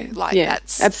 You know,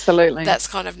 that's absolutely. That's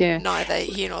kind of neither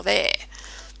here nor there.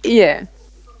 Yeah.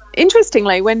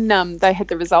 Interestingly, when they had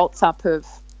the results up of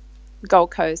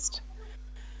Gold Coast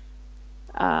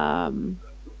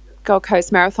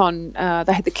Marathon,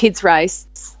 they had the kids race,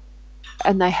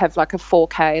 and they have like a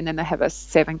 4K, and then they have a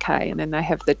 7K, and then they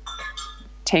have the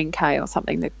 10K or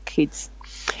something, the kids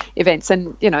events.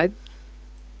 And, you know,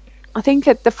 I think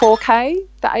at the 4K,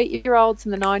 the 8-year-olds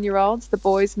and the 9-year-olds, the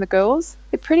boys and the girls,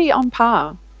 they're pretty on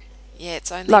par. Yeah,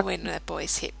 it's only like, when the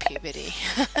boys hit puberty.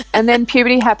 And then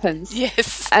puberty happens.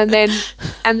 Yes. And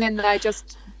then they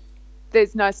just,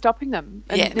 there's no stopping them.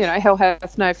 And, you know, hell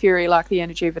hath no fury like the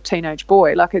energy of a teenage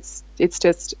boy. Like it's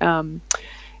just...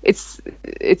 It's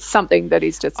something that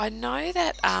is just, I know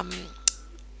that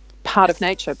part of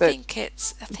nature, but I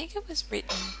think it was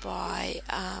written by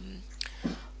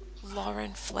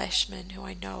Lauren Fleshman, who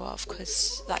I know of,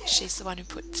 because like she's the one who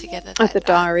put together that, the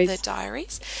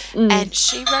diaries. And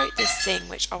she wrote this thing,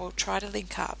 which I will try to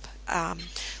link up,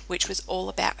 which was all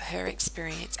about her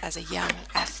experience as a young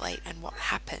athlete and what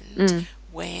happened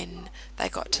when they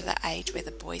got to the age where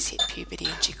the boys hit puberty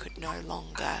and she could no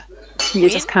longer win.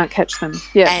 Just can't catch them.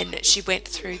 Yeah. And she went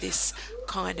through this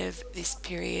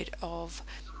period of,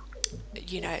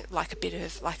 you know, like a bit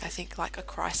of like, I think like a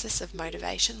crisis of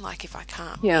motivation, like if I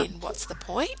can't win, what's the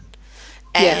point?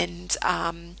 And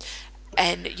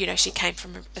you know, she came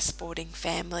from a sporting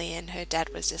family, and her dad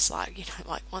was just like, you know,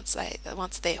 like once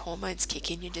their hormones kick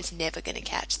in, you're just never going to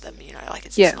catch them, you know, like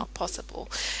it's just not possible.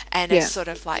 And it's sort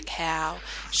of like how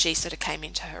she sort of came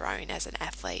into her own as an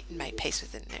athlete and made peace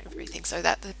with it and everything. So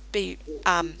that would be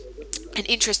an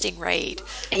interesting read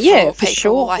for people,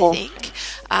 sure. I think.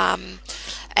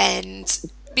 And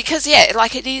because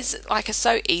like it is like it's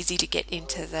so easy to get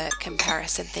into the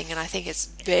comparison thing, and I think it's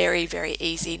very, very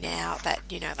easy now that,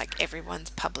 you know, like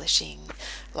everyone's publishing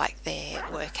like their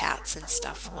workouts and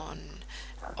stuff on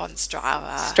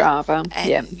Strava,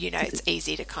 and you know, it's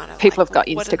easy to kind of people like, have got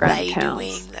Instagram what are they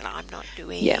accounts doing that I'm not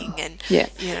doing, and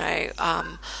you know,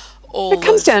 it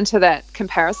comes down to that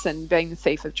comparison being the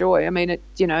thief of joy. I mean, it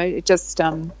just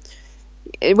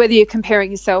whether you're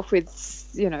comparing yourself with,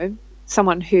 you know,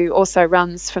 someone who also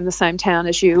runs from the same town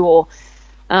as you, or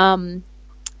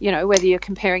you know, whether you're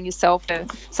comparing yourself to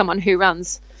someone who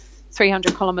runs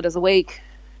 300 kilometers a week,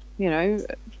 you know,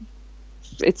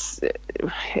 it's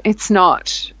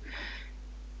not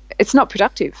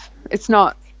productive. It's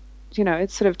not, you know,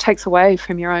 it sort of takes away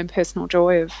from your own personal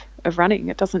joy of running.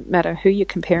 It doesn't matter who you're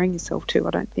comparing yourself to.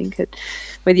 I don't think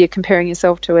whether you're comparing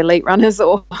yourself to elite runners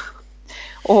or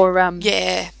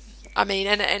I mean,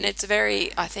 and it's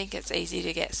I think it's easy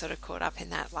to get sort of caught up in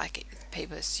that, like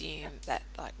people assume that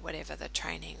like whatever the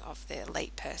training of the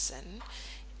elite person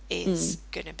is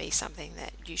going to be something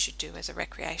that you should do as a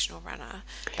recreational runner,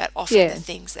 but often the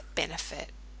things that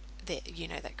benefit, that, you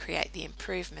know, that create the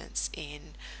improvements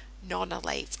in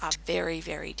non-elites are very,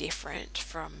 very different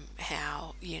from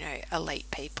how, you know,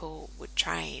 elite people would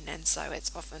train, and so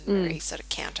it's often very sort of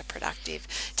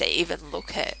counterproductive to even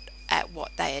look at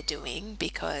what they are doing,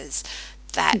 because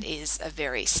that is a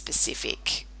very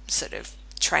specific sort of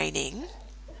training,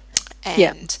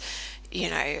 and you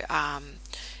know,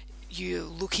 you're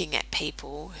looking at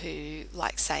people who,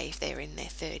 like, say if they're in their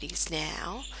 30s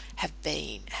now, have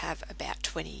about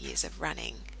 20 years of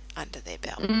running under their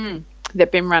belt. They've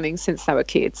been running since they were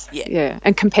kids,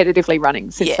 and competitively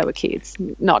running since they were kids,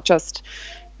 not just,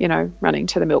 you know, running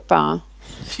to the milk bar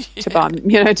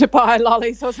to buy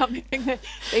lollies or something.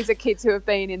 These are kids who have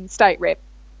been in state rep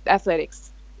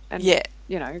athletics and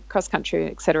cross country,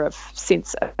 etc.,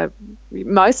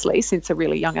 mostly since a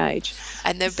really young age.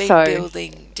 And they've been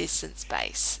building distance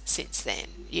base since then,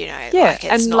 Yeah,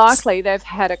 and likely they've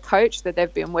had a coach that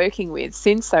they've been working with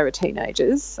since they were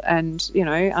teenagers, and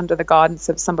under the guidance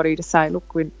of somebody to say,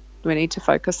 look, we need to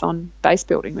focus on base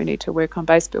building. We need to work on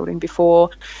base building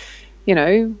before,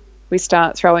 we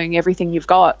start throwing everything you've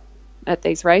got at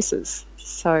these races.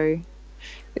 So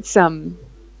it's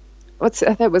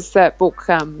there was a book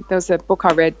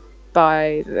I read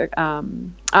by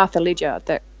Arthur Lydiard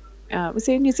that was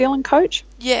he a New Zealand coach?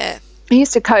 Yeah. He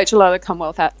used to coach a lot of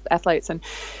Commonwealth athletes, and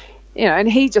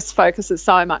and he just focuses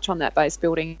so much on that base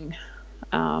building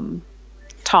time.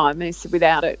 And he said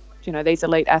without it, these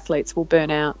elite athletes will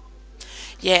burn out.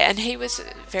 Yeah, and he was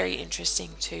very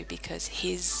interesting too, because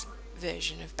his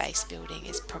version of base building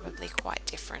is probably quite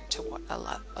different to what a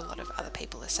lot of other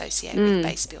people associate with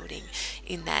base building,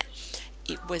 in that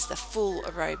it was the full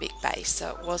aerobic base.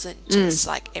 So it wasn't just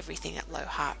like everything at low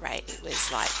heart rate. It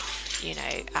was like,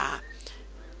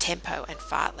 tempo and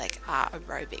fartlek are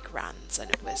aerobic runs, and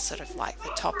it was sort of like the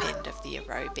top end of the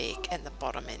aerobic and the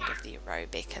bottom end of the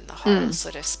aerobic and the whole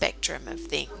sort of spectrum of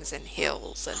things, and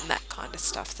hills and that kind of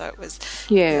stuff. So it was,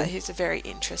 he's a very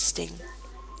interesting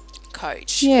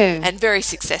coach, and very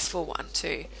successful one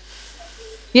too.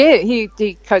 Yeah, he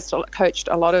coached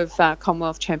a lot of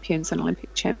Commonwealth champions and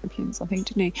Olympic champions, I think,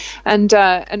 didn't he? And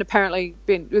apparently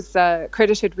was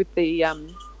credited with the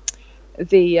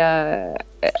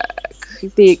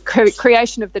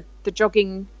creation of the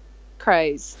jogging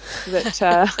craze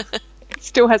that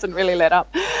still hasn't really let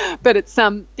up. But it's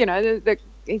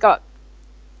he got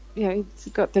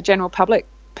the general public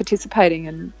participating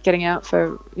and getting out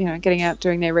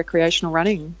doing their recreational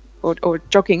running or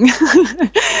jogging,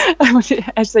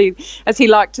 as he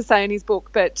liked to say in his book.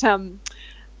 But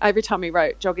every time he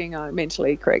wrote jogging, I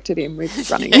mentally corrected him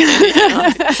with running. People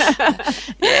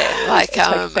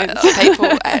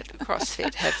at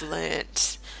CrossFit have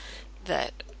learnt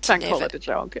that don't call it a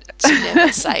jog. To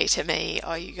never say to me,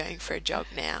 "Are you going for a jog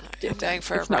now?" No, I'm going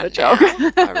for a run. Not a jog.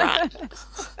 Now. A run.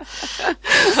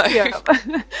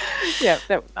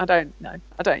 I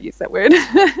don't use that word. No.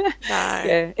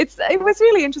 Yeah, it was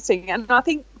really interesting, and I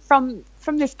think from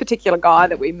this particular guy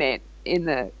that we met in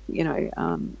the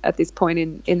at this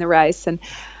point in the race, and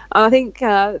I think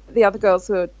the other girls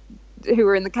who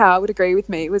were in the car would agree with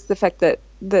me, was the fact that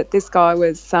this guy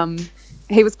was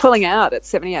he was pulling out at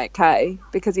 78k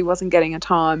because he wasn't getting a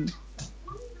time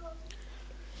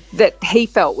that he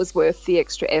felt was worth the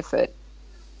extra effort,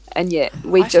 and yet I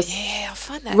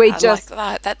find that we just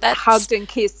that's... hugged and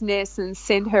kissed Ness and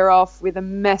sent her off with a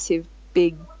massive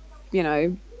big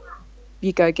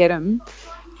you go get him.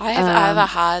 I have a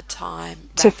hard time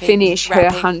to finish her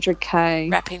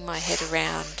 100k, wrapping my head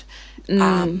around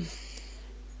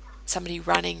somebody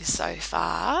running so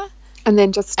far and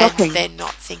then just stopping, and then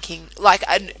not thinking,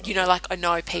 I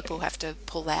know people have to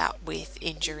pull out with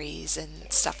injuries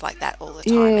and stuff like that all the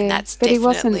time, and that's but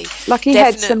definitely, he wasn't, he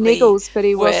had some niggles, but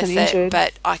he wasn't injured.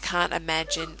 But I can't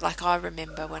imagine, I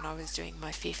remember when I was doing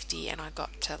my 50 and I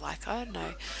got to I don't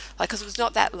know, because it was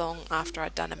not that long after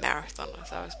I'd done a marathon,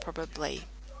 so I was probably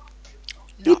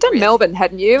you'd done Melbourne,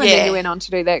 hadn't you? And then you went on to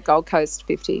do that Gold Coast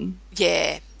 50.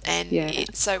 Yeah. And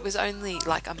so it was only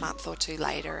a month or two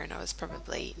later, and I was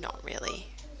probably not really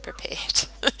prepared.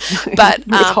 But it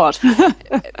was hot.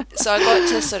 So I got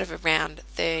to sort of around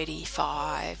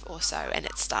 35 or so, and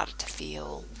it started to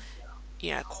feel,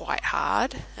 quite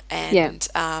hard. And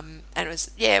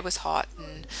it was hot,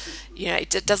 and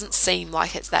it doesn't seem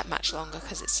like it's that much longer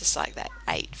because it's just that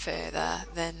 8 further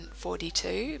than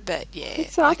 42. But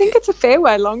I think it's a fair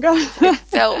way longer. It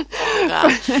felt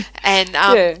longer,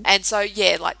 and so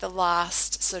the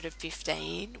last sort of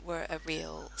 15 were a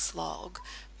real slog.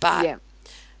 But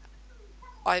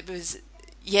I was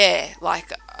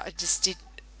I just did.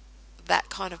 That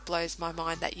kind of blows my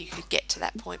mind that you could get to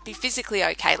that point, be physically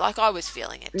okay. I was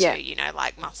feeling it too,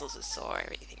 muscles are sore,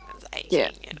 everything was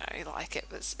aching,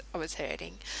 I was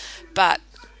hurting. But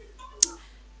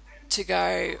to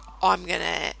go, I'm going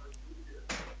to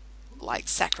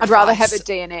sacrifice. I'd rather have a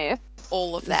DNF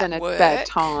all of that than work a bad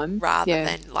time rather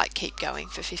than keep going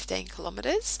for 15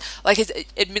 kilometres.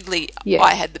 Admittedly,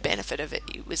 I had the benefit of it.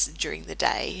 It was during the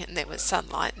day and there was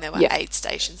sunlight and there were aid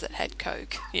stations that had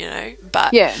Coke,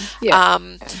 but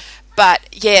but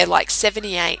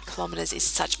 78 kilometres is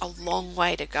such a long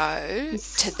way to go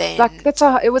to then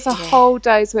it was a whole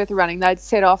day's worth of running. They'd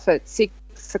set off at 6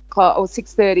 o'clock or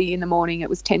 6:30 in the morning. It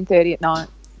was 10:30 at night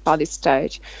by this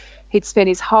stage. He'd spent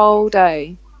his whole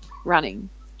day running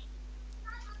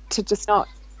to just not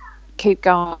keep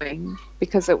going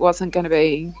because it wasn't going to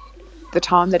be the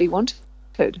time that he wanted.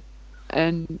 wanted.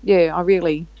 And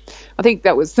I think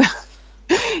that was,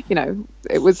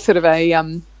 it was sort of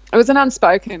it was an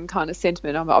unspoken kind of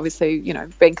sentiment. Obviously,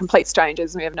 being complete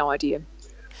strangers, we have no idea.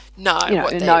 No,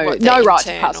 no right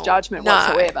to pass judgment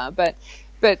whatsoever.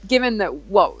 But given that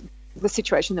the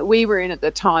situation that we were in at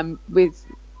the time with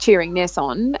cheering Ness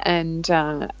on and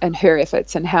her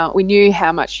efforts, and how we knew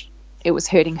how much it was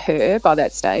hurting her by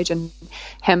that stage, and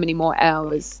how many more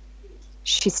hours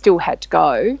she still had to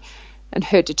go, and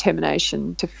her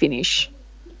determination to finish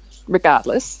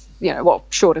regardless,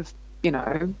 short of,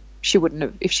 she wouldn't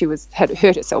have, if she had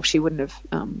hurt herself, she wouldn't have,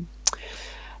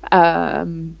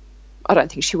 I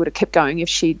don't think she would have kept going if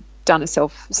she'd done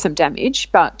herself some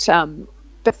damage, but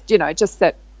just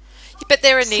that. But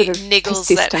there are niggles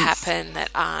that happen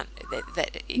that aren't,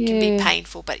 that it can be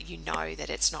painful, but that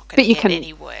it's not going to get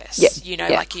any worse.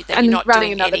 Like you're not running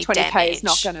doing another any 20K damage. is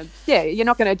not going to, you're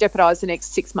not going to jeopardise the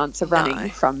next 6 months of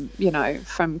running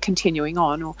from continuing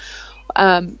on.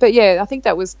 But I think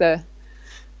that was there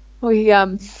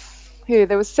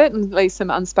was certainly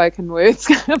some unspoken words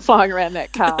flying around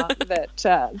that car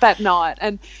that night,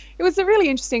 and it was a really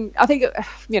interesting. I think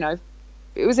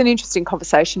it was an interesting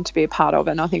conversation to be a part of,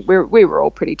 and I think we were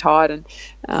all pretty tired,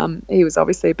 and he was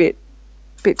obviously a bit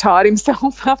tired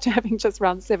himself after having just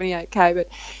run 78K. But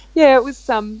it was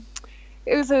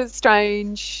a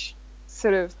strange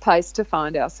sort of place to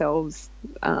find ourselves,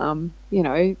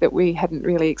 that we hadn't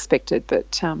really expected.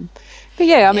 But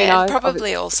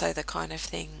probably also the kind of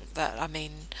thing that,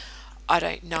 I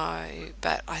don't know,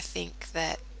 but I think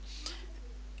that,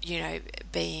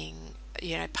 being,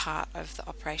 part of the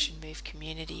Operation Move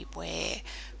community, where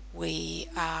we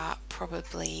are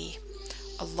probably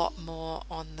a lot more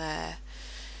on the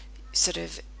sort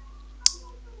of,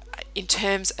 in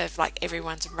terms of like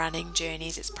everyone's running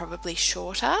journeys, it's probably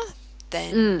shorter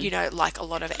than, like a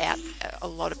lot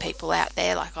of people out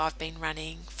there. Like I've been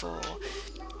running for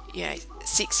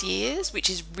 6 years, which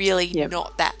is really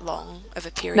not that long of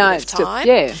a period of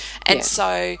time.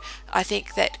 So I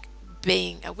think that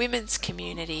being a women's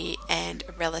community and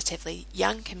a relatively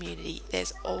young community,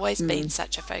 there's always been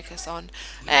such a focus on,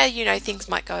 things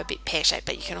might go a bit pear-shaped,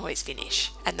 but you can always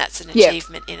finish, and that's an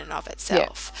achievement in and of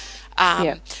itself.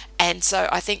 And so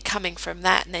I think coming from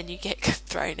that, and then you get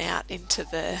thrown out into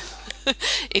the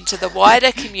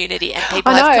wider community, and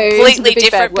people have completely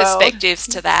different perspectives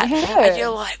to that, and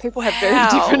you're like, people have very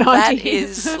different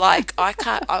ideas. That is like,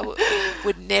 I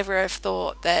would never have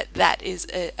thought that is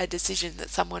a decision that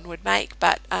someone would make,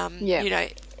 but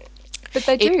but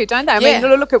they do, don't they? I mean,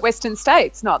 look at Western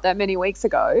States not that many weeks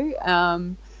ago,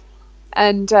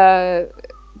 and the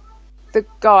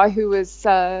guy who was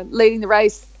leading the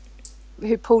race,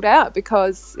 who pulled out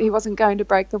because he wasn't going to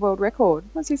break the world record.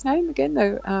 What's his name again?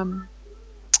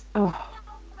 Got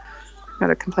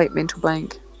a complete mental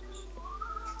blank.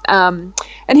 And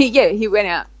he went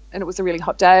out, and it was a really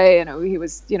hot day, and he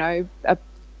was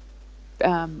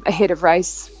ahead of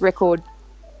race record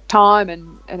time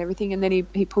and everything, and then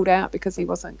he pulled out because he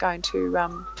wasn't going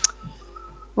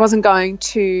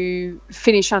to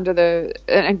finish under the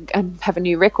and have a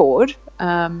new record.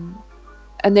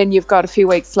 And then you've got a few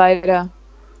weeks later,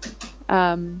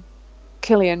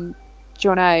 Kilian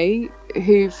Jornet,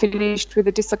 who finished with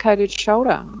a dislocated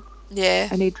shoulder. Yeah.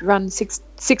 And he'd run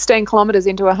 16 kilometres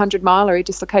into a 100-miler. He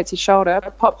dislocates his shoulder,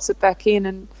 pops it back in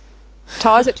and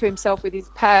ties it to himself with his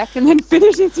pack, and then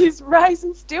finishes his race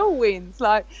and still wins.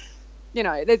 Like,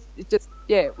 it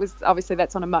was obviously,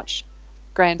 that's on a much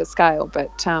grander scale,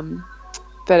 but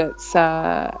it's,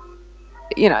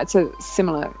 it's a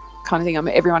similar kind of thing. I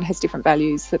mean, everyone has different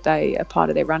values that they apply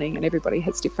to their running, and everybody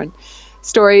has different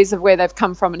stories of where they've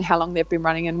come from and how long they've been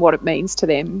running and what it means to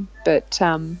them. But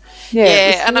I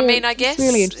guess it's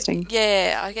really interesting.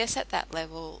 Yeah, I guess at that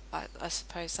level, I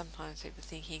suppose sometimes people are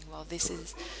thinking, well, this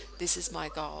is my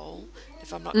goal.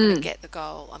 If I'm not going to get the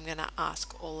goal, I'm going to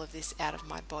ask all of this out of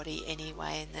my body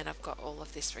anyway, and then I've got all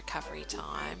of this recovery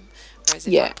time. Whereas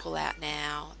if I pull out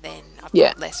now, then I've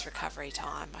got less recovery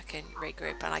time. I can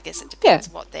regroup, and I guess it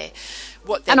depends what their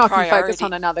and I can focus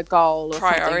on another goal or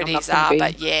priorities are.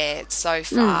 But it's so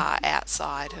far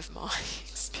outside of my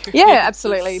experience. Yeah,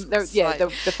 absolutely.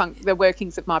 The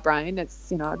workings of my brain.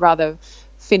 It's I'd rather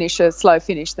finish a slow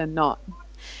finish than not.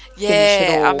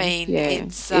 Yeah, I mean,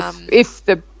 it's if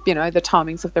the the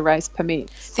timings of the race permit.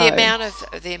 So.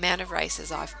 The amount of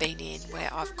races I've been in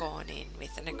where I've gone in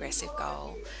with an aggressive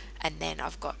goal and then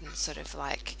I've gotten sort of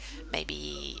like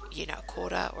maybe, you know, a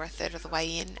quarter or a third of the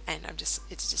way in, and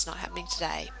it's just not happening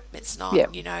today. It's not,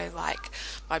 Yep. you know, like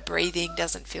my breathing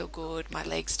doesn't feel good, my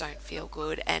legs don't feel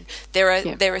good, and there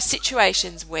are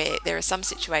some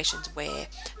situations where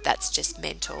that's just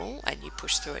mental and you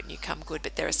push through it and you come good,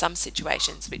 but there are some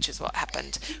situations, which is what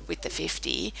happened with the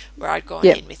 50, where I'd gone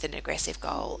Yep. in with an aggressive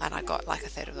goal and I got like a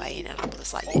third of the way in, and I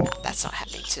was like, yeah, that's not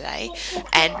happening today.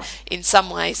 And in some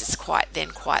ways it's quite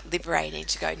liberating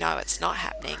to go, no, it's not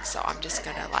happening, so I'm just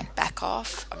going to like back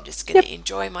off. I'm just going to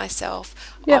enjoy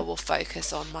myself. I will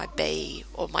focus on my B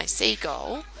or my C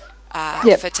goal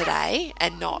for today,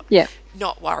 and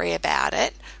not worry about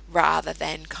it, rather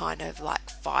than kind of like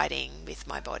fighting with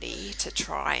my body to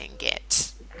try and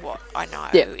get what I know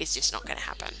is just not going to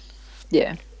happen.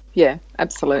 Yeah,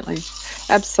 absolutely.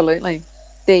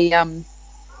 The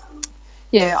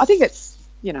I think it's,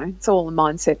 you know, it's all a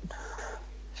mindset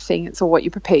thing. It's all what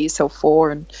you prepare yourself for,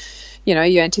 and you know,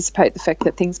 you anticipate the fact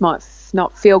that things might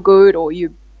not feel good, or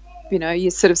you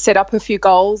sort of set up a few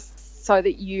goals so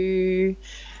that you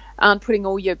aren't putting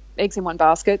all your eggs in one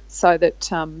basket, so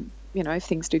that you know, if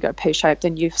things do go pear-shaped,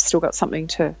 then you've still got something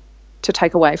to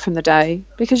take away from the day,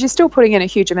 because you're still putting in a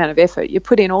huge amount of effort. You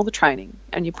put in all the training,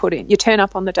 and you turn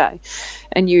up on the day,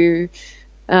 and you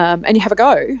have a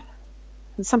go.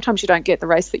 And sometimes you don't get the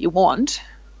race that you want,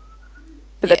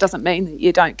 but that doesn't mean that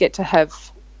you don't get to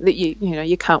have that.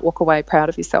 You can't walk away proud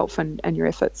of yourself and your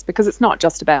efforts, because it's not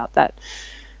just about that.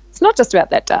 It's not just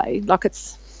about that day. Like,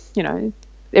 it's, you know,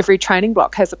 every training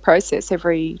block has a process.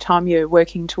 Every time you're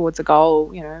working towards a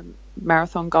goal, you know,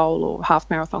 marathon goal or half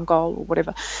marathon goal or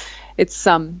whatever, it's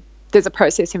there's a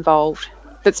process involved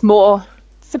that's more.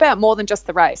 It's about more than just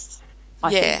the race,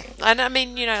 I think. And I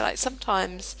mean, you know, like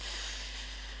sometimes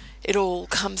it all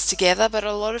comes together, but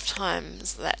a lot of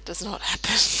times that does not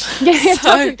happen. Yeah, it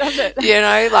doesn't, does it? You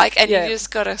know, like, and you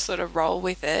just got to sort of roll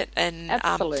with it, and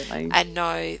absolutely, and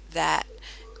know that,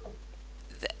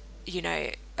 you know,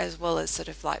 as well as sort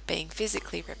of like being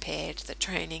physically prepared, the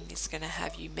training is going to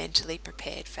have you mentally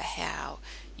prepared for how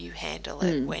you handle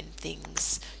it when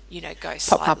things, you know, go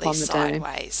slightly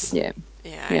sideways. Yeah.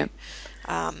 You know?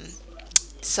 Yeah.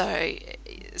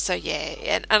 So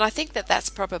yeah, and I think that that's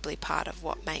probably part of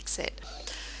what makes it,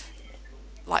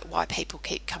 like, why people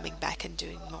keep coming back and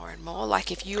doing more and more.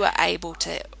 Like, if you are able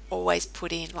to always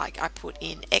put in, like, I put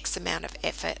in X amount of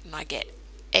effort and I get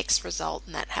X result,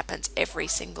 and that happens every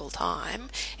single time.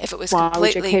 If it was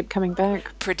completely would you keep coming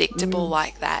back? Predictable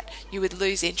like that, you would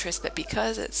lose interest. But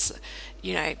because it's,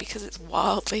 you know, because it's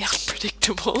wildly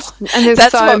unpredictable, and there's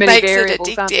that's so what many makes variables,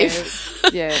 it addictive.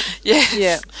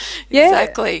 Yeah.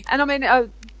 Exactly. And I mean,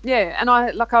 and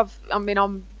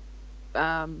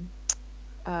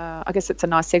I guess it's a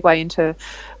nice segue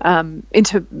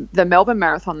into the Melbourne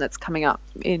Marathon that's coming up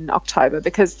in October,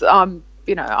 because I'm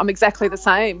exactly the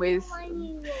same with.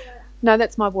 No,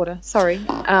 that's my water. Sorry.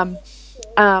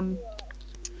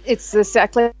 It's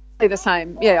exactly the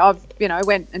same. Yeah, I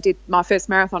went and did my first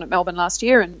marathon at Melbourne last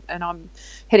year, and I'm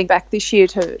heading back this year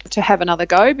to have another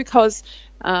go, because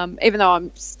even though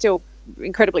I'm still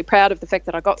incredibly proud of the fact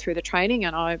that I got through the training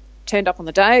and I turned up on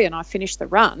the day and I finished the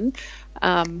run,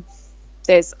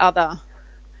 there's other,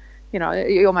 you know,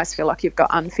 you almost feel like you've got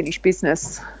unfinished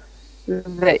business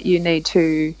that you need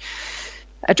to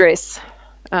address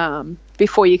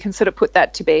before you can sort of put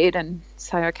that to bed and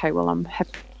say, okay, well, I'm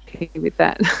happy with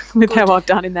that, with how I've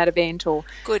done in that event. Or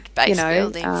good base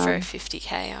building for a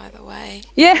 50k either way.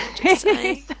 Yeah.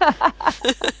 Isn't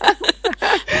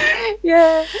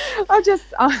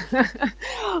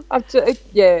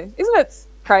it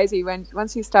crazy when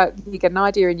once you get an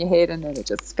idea in your head, and then it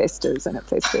just festers and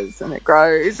it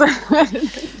grows.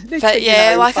 But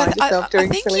yeah, like I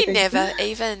think you never,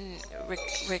 even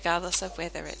regardless of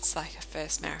whether it's like a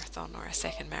first marathon or a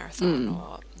second marathon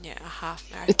or a half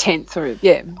marathon, a 10th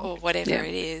or whatever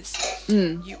it is,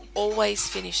 you always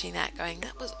finishing that going,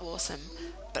 that was awesome,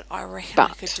 but I reckon I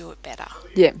could do it better.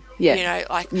 You know,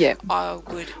 like I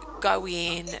would go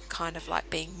in kind of like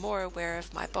being more aware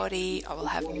of my body. I will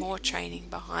have more training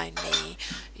behind me.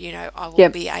 You know, I will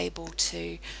be able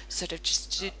to sort of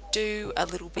just do a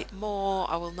little bit more.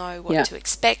 I will know what to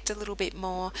expect a little bit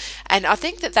more. And I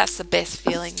think that that's the best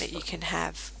feeling that you can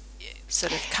have,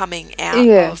 sort of coming out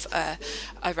of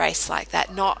a race like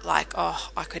that. Not like, oh,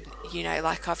 I could, you know,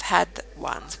 like I've had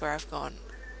ones where I've gone,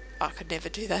 I could never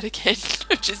do that again,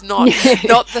 which is not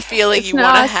the feeling you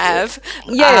want to have.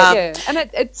 And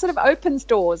it sort of opens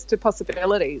doors to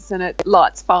possibilities, and it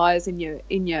lights fires in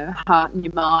your heart and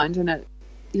your mind, and it,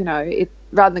 you know, it,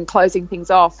 rather than closing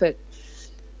things off, it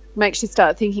makes you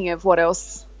start thinking of what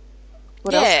else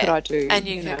could I do, and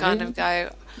you can kind of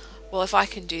go, well, if I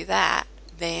can do that,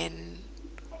 then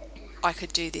I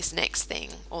could do this next thing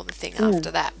or the thing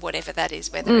after that, whatever that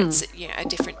is, whether it's, you know, a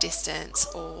different distance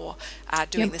or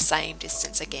doing the same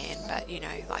distance again, but, you know,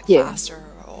 like faster,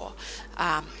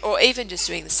 or even just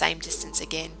doing the same distance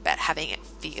again, but having it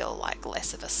feel like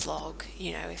less of a slog,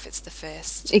 you know, if it's the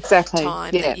first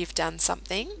time that you've done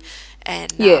something.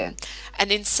 And,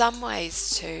 and in some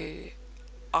ways too,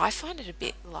 I find it a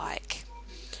bit like,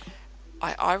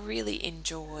 I really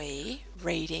enjoy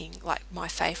reading, like my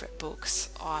favourite books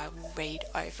I will read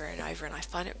over and over, and I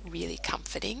find it really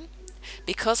comforting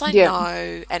because I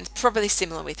know, and probably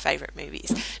similar with favourite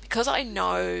movies, because I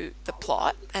know the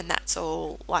plot and that's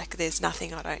all, like there's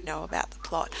nothing I don't know about the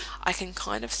plot, I can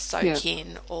kind of soak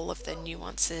in all of the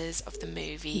nuances of the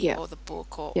movie or the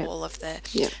book or all of the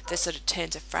sort of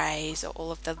turns of phrase or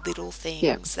all of the little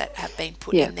things that have been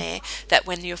put in there, that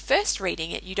when you're first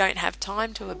reading it you don't have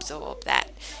time to absorb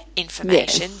that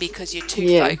information because you're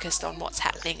too focused on what's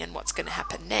happening and what's going to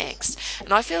happen next.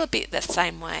 And I feel a bit the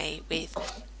same way with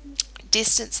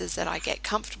distances that I get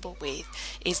comfortable with,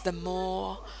 is the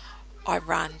more I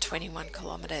run 21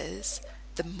 kilometres,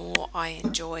 the more I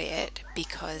enjoy it,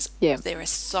 because there's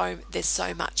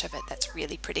so much of it that's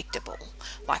really predictable.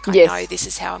 Like I know this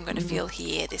is how I'm going to feel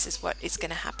here, this is what is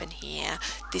going to happen here,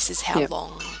 this is how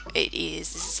long it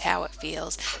is, this is how it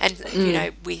feels. And you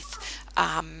know, with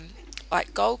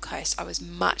like Gold Coast, I was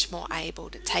much more able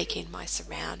to take in my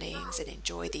surroundings and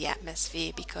enjoy the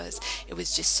atmosphere because it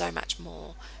was just so much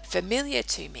more familiar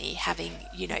to me, having,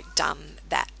 you know, done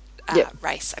that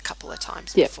race a couple of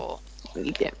times before.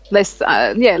 Less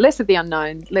of the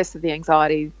unknown, less of the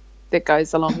anxiety that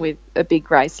goes along with a big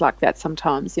race like that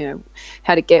sometimes, you know,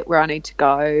 how to get where I need to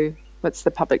go, what's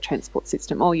the public transport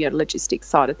system, all your logistics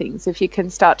side of things. If you can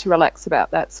start to relax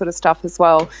about that sort of stuff as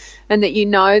well, and that you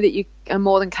know that you are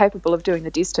more than capable of doing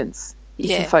the distance, you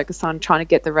can focus on trying to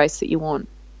get the race that you want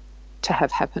to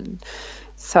have happen.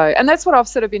 So, and that's what I've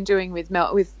sort of been doing with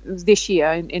this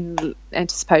year in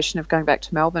anticipation of going back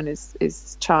to Melbourne,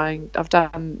 is trying. I've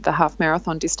done the half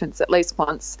marathon distance at least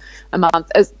once a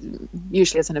month,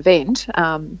 usually as an event,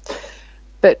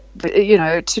 but you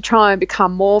know, to try and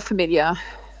become more familiar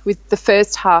with the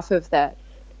first half of that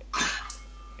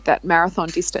marathon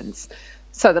distance,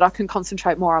 so that I can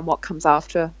concentrate more on what comes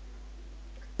after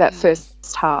that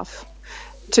first half,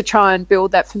 to try and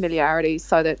build that familiarity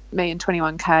so that me and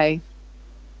 21K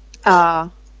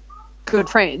are good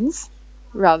friends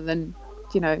rather than,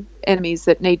 you know, enemies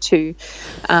that need to,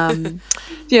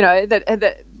 you know,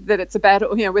 that it's a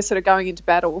battle, you know, we're sort of going into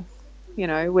battle, you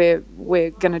know,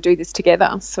 we're going to do this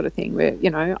together sort of thing, where, you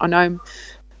know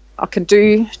I can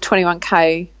do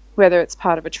 21K, whether it's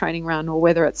part of a training run or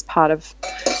whether it's part of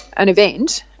an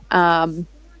event.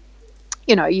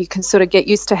 You know, you can sort of get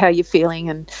used to how you're feeling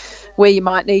and where you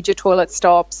might need your toilet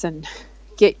stops, and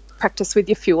get practice with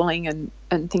your fueling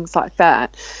and things like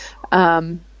that,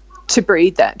 to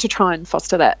breed that, to try and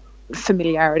foster that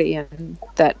familiarity and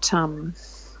that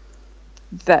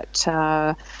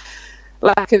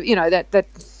lack of, you know,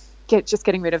 just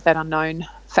getting rid of that unknown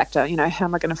factor. You know, how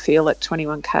am I going to feel at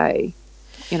 21K,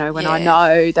 you know, when I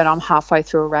know that I'm halfway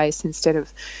through a race instead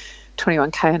of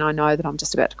 21K and I know that I'm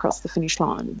just about to cross the finish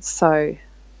line. So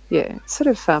it's sort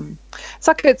of it's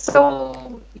like, it's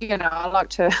all, you know, I like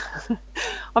to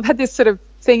I've had this sort of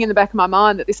thing in the back of my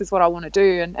mind that this is what I want to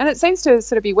do, and it seems to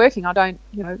sort of be working. I don't,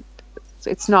 you know,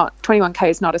 it's not, 21K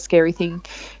is not a scary thing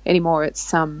anymore.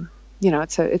 It's you know,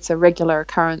 it's a regular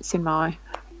occurrence in my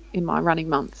running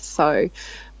month. So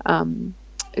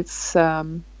it's I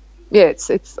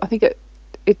think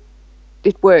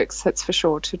it works, that's for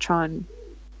sure, to try and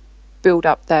build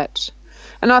up that.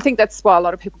 And I think that's why a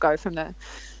lot of people go from the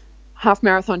half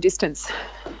marathon distance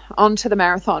onto the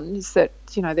marathon, is that,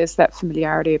 you know, there's that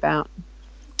familiarity about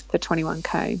the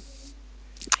 21K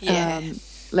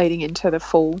leading into the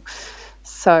full.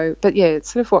 So, but it's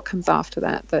sort of what comes after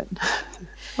that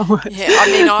I mean,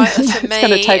 for me, it's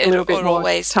going to take a little bit more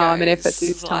always time and effort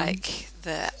this time. Like,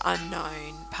 the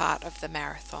unknown part of the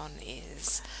marathon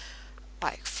is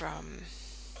like from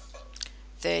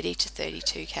 30 to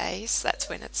 32 Ks. That's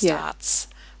when it starts.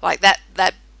 Like that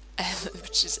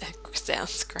which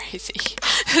sounds crazy,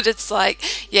 but it's like,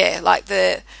 like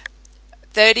the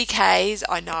 30 Ks,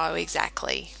 I know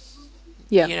exactly.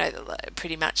 You know,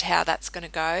 pretty much how that's going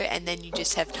to go, and then you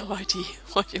just have no idea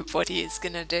what your body is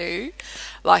going to do.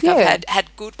 Like, I've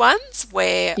had good ones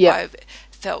where I've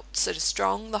felt sort of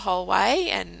strong the whole way,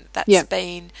 and that's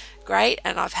been great,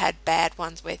 and I've had bad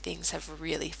ones where things have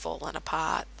really fallen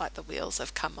apart, like the wheels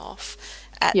have come off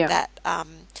at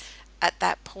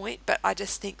that point. But I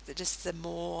just think that just the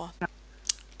more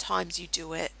times you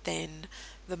do it, then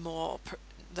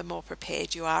the more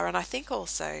prepared you are. And I think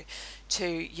also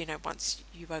too, once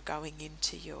you are going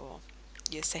into your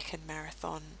second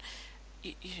marathon,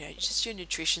 just your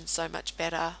nutrition's so much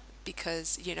better,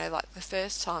 because like the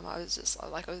first time I was just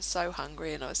like, I was so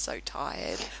hungry and I was so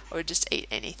tired, I would just eat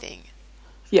anything.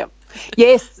 Yep.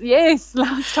 Yes.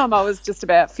 Last time I was just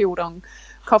about fueled on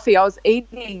coffee. I was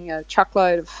eating a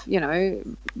truckload of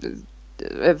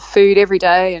food every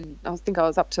day, and I think I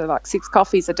was up to like 6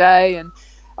 coffees a day, and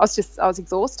I was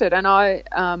exhausted.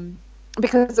 And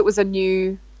because it was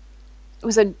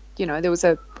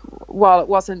while it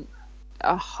wasn't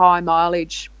a high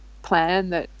mileage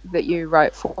plan that you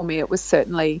wrote for me, it was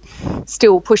certainly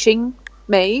still pushing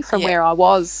me from where I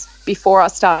was before I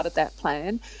started that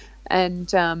plan.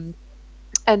 And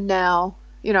now,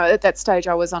 at that stage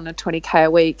I was on a 20k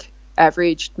a week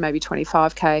average, maybe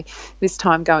 25k. This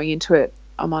time going into it,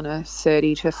 I'm on a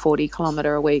 30 to 40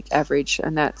 kilometre a week average,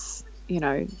 and that's,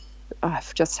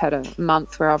 I've just had a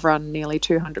month where I've run nearly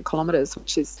 200 kilometres,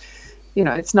 which is,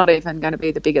 it's not even going to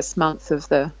be the biggest month of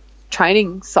the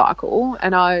training cycle,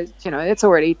 and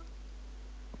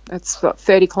it's got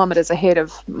 30 kilometres ahead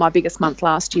of my biggest month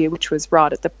last year, which was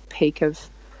right at the peak of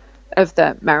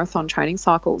the marathon training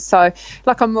cycle. So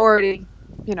like I'm already,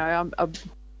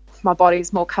 my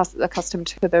body's more accustomed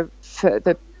to the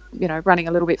running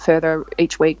a little bit further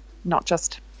each week, not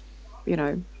just,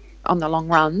 on the long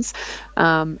runs.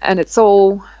 And it's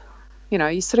all,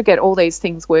 you sort of get all these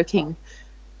things working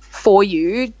for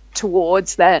you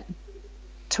towards that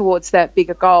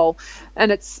bigger goal.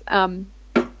 And it's,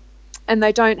 and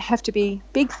they don't have to be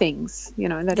big things, they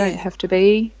don't have to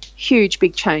be huge,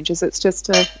 big changes. It's just,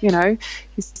 you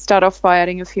start off by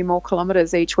adding a few more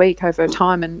kilometres each week over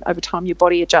time, and over time your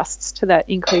body adjusts to that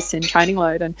increase in training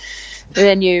load. And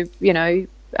then and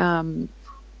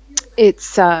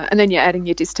then you're adding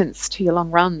your distance to your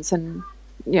long runs. And,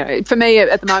 for me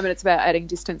at the moment, it's about adding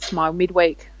distance to my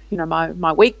midweek,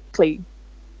 my weekday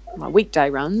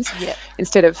runs. Yeah.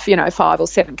 Instead of, 5 or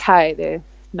 7K, they're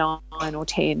 9 or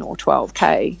 10 or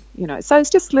 12K, so it's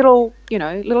just little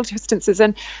distances.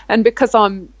 And because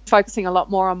I'm focusing a lot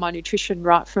more on my nutrition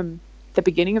right from the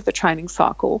beginning of the training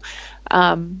cycle,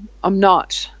 I'm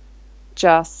not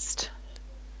just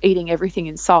eating everything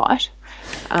in sight,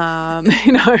 and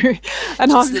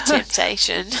just the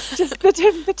temptation. Just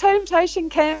the temptation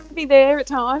can be there at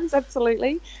times,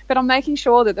 absolutely, but I'm making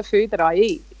sure that the food that I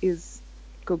eat is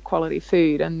good quality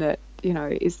food, and that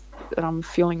that I'm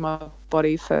fueling my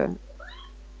body for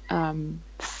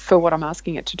what I'm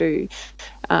asking it to do,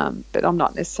 but I'm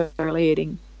not necessarily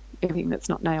eating everything that's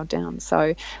not nailed down.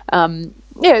 So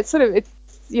it's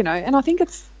and I think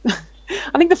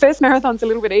I think the first marathon's a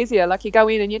little bit easier. Like you go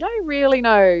in and you don't really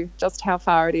know just how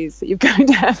far it is that you're going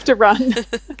to have to run.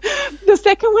 The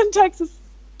second one takes a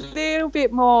little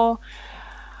bit more,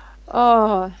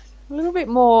 I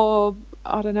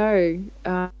don't know,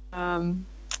 a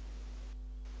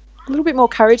little bit more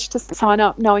courage to sign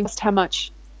up, knowing just how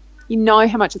much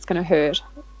it's going to hurt.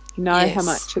 How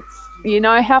much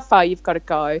how far you've got to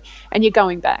go, and you're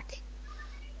going back.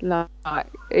 Like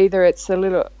either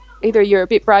you're a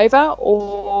bit braver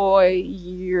or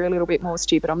you're a little bit more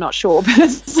stupid. I'm not sure, but I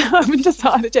haven't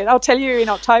decided yet. I'll tell you in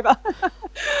October.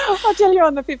 I'll tell you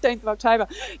on the 15th of October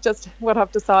just what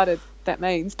I've decided that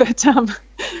means. But it's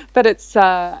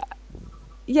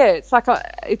it's like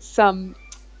I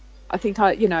think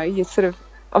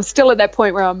I'm still at that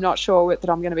point where I'm not sure that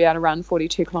I'm going to be able to run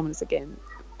 42 kilometres again.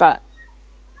 But,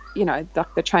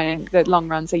 the long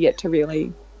runs are yet to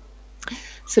really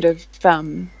sort of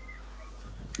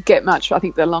get much. I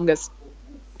think the longest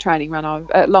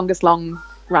long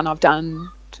run I've done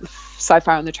so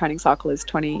far in the training cycle is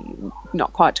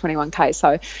not quite 21K.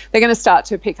 So they're going to start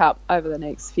to pick up over the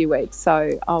next few weeks.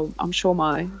 So I'm sure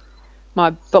my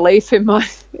belief in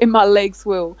my legs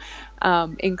will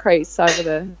increase over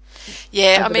the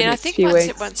I think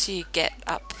weeks. once you get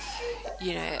up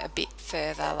a bit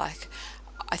further, like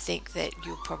I think that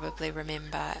you'll probably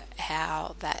remember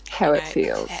how it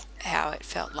feels, how it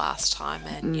felt last time,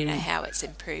 and how it's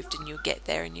improved, and you'll get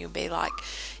there and you'll be like,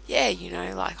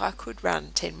 like I could run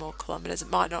 10 more kilometres. It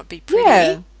might not be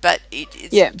pretty, but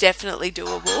it's definitely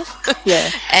doable.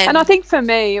 And I think for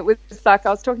me it was like, I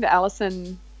was talking to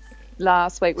Alison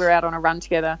last week. We were out on a run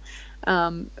together,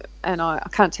 and I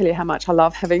can't tell you how much I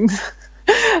love having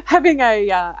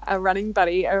a running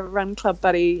buddy, a run club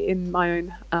buddy in my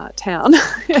own town.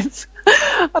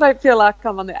 I don't feel like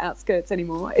I'm on the outskirts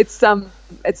anymore. It's so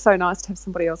nice to have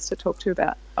somebody else to talk to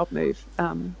about Op Move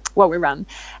while we run.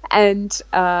 And she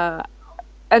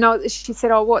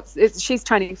said, she's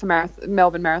training for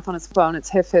Melbourne Marathon as well, and it's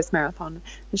her first marathon.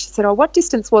 And she said, what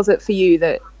distance was it for you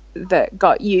that that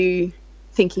got you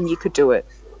thinking you could do it?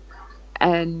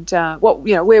 And what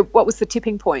was the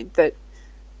tipping point that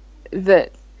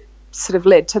sort of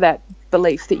led to that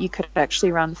belief that you could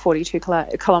actually run 42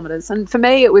 kilometres? And for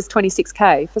me, it was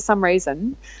 26k. For some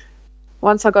reason,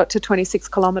 once I got to 26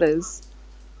 kilometres,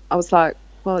 I was like,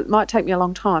 well, it might take me a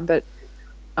long time, but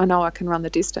I know I can run the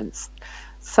distance.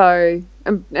 So,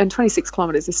 and 26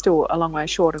 kilometres is still a long way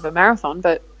short of a marathon,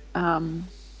 but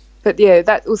yeah,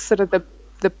 that was sort of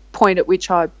the point at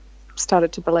which I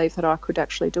started to believe that I could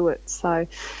actually do it. So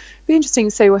it'll be interesting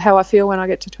to see how I feel when I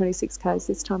get to 26k's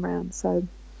this time around. So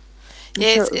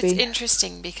it's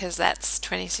interesting because that's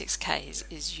 26k's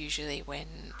is usually when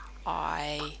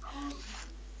I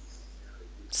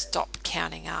stop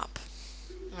counting up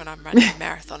when I'm running a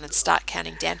marathon and start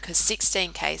counting down, because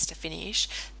 16k's to finish,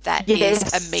 that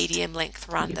is a medium length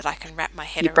run that I can wrap my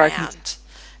head around.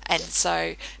 And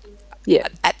so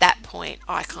at that point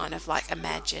I kind of like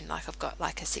imagine like I've got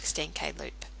like a 16k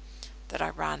loop that I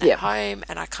run at home,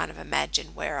 and I kind of imagine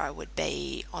where I would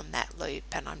be on that loop,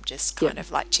 and I'm just kind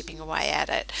of like chipping away at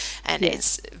it, and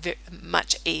it's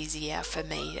much easier for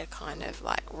me to kind of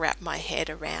like wrap my head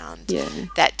around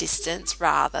that distance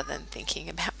rather than thinking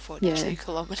about 42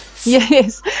 kilometres.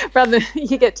 Yes, rather than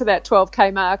you get to that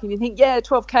 12k mark and you think,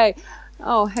 12k,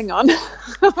 oh, hang on,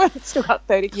 I've still got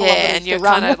 30 kilometres and you're to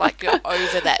run. kind of like you're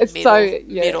over that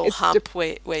middle hump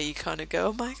where you kind of go,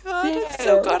 oh my God, I've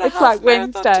still got a half like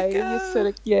marathon Wednesday, to go. and you're sort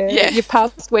of you're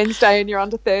past Wednesday and you're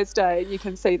onto Thursday, and you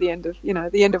can see the end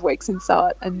of week's in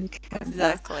sight, and you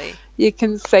can you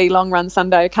can see long run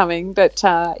Sunday coming. But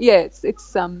it's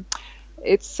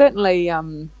certainly I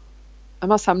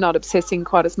must say I'm not obsessing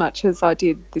quite as much as I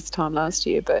did this time last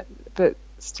year, but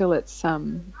still it's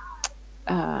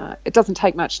it doesn't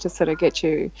take much to sort of get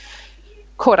you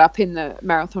caught up in the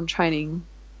marathon training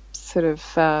sort of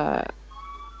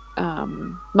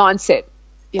mindset.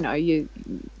 You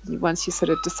once you sort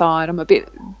of decide, I'm a bit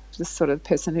the sort of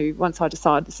person who, once I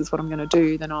decide this is what I'm going to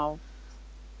do, then I'll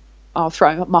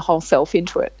throw my whole self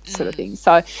into it, sort of thing.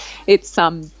 So it's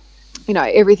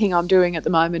everything I'm doing at the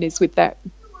moment is with that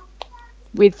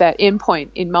end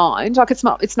point in mind. Like it's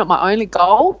not my only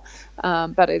goal,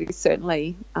 but it is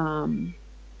certainly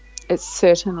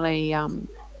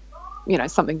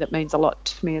something that means a lot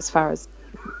to me as far as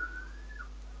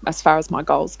my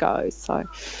goals go. So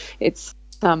it's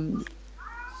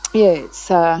it's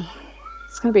going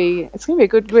to be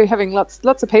good. We're having lots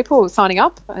of people signing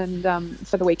up, and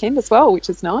for the weekend as well, which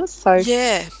is nice. So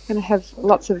going to have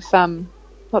lots of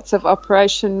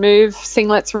Operation Move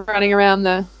singlets running around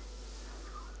the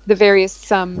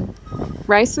various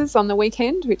races on the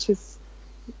weekend, which is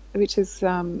going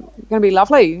to be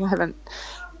lovely. Having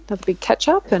another big catch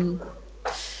up and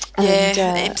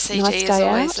MCG nice is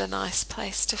always a nice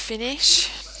place to finish.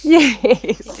 Yes,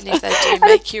 even if they do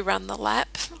make you run the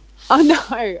lap. I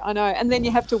know, and then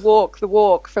you have to walk the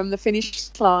walk from the finish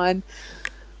line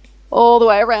all the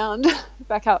way around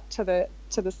back up to the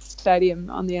stadium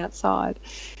on the outside.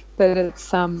 But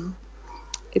it's nice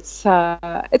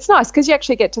because you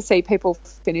actually get to see people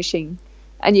finishing,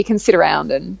 and you can sit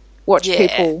around and watch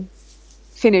people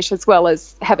finish as well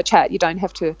as have a chat. You don't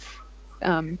have to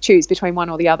choose between one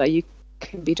or the other. You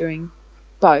can be doing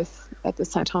both at the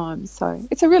same time. So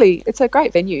it's a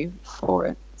great venue for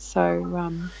it.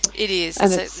 So it is,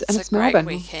 and it's a great Melbourne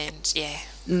weekend.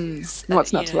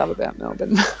 What's not to love about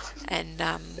Melbourne? And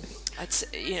it's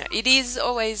it is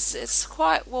always, it's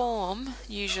quite warm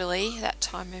usually that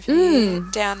time of year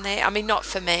down there. I mean, not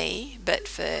for me, but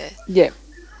for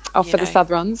for the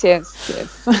Southrons, yes. for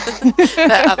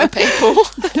other people.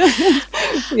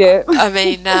 Yeah. I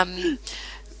mean,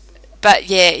 but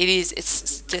it is.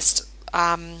 It's just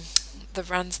the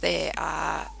runs there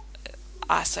are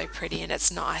so pretty, and it's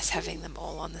nice having them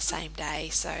all on the same day.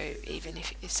 So even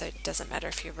if it doesn't matter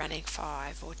if you're running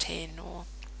 5 or 10 or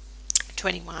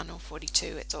 21 or 42,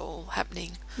 it's all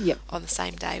happening on the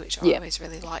same day, which I always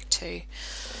really like too.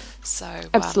 So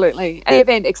absolutely, and the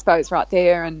event expo's right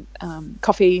there, and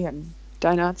coffee and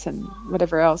donuts and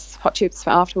whatever else, hot chips for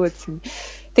afterwards and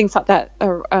things like that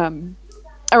are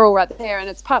all right there, and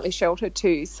it's partly sheltered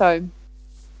too. So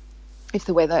if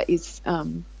the weather is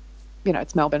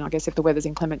it's Melbourne, I guess if the weather's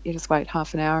inclement, you just wait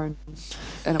half an hour and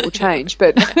it will change.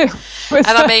 But and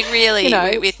I mean, really,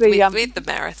 with the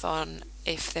marathon,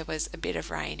 if there was a bit of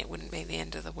rain, it wouldn't be the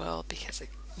end of the world, because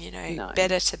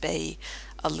better to be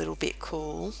a little bit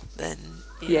cool than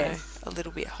a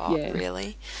little bit hot,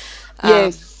 really.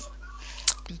 Yes,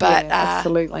 but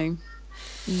absolutely.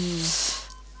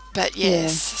 But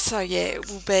so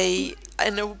it will be,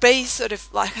 and it will be sort of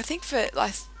like, I think for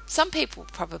like some people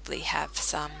probably have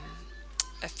some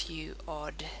a few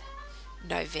odd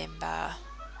November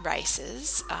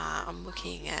races. I'm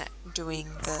looking at doing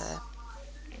the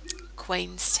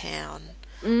Queenstown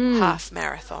half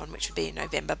marathon, which would be in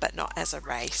November, but not as a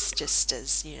race, just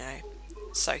as,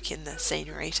 soak in the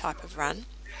scenery type of run.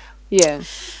 Yeah.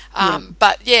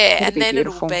 But yeah, and then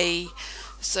beautiful. it'll be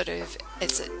sort of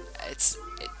it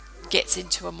gets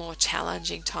into a more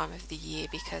challenging time of the year,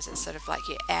 because it's sort of like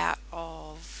you're out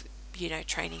of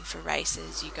training for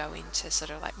races, you go into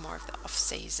sort of like more of the off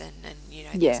season,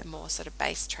 and there's more sort of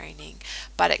base training,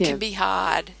 but it can be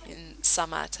hard in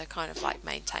summer to kind of like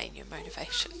maintain your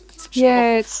motivation.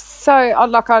 Yeah, it's so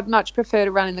I'd much prefer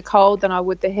to run in the cold than I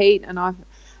would the heat, and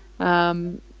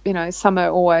summer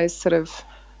always sort of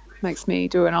makes me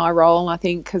do an eye roll, I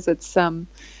think, because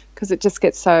it just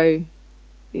gets so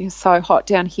hot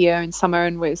down here in summer,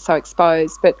 and we're so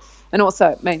exposed, and also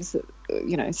it means that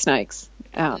snakes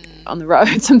out on the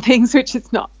roads and things, which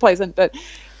is not pleasant, but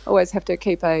always have to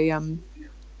keep an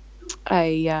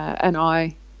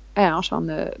eye out on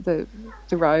the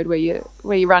road where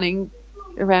you're running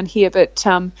around here,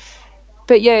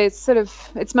 but yeah,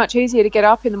 it's much easier to get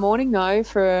up in the morning though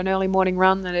for an early morning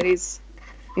run than it is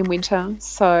in winter.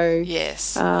 So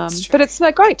yes, but it's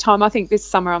a great time. I think this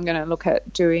summer I'm going to look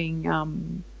at doing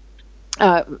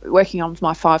working on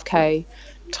my 5K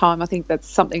time. I think that's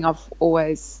something I've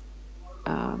always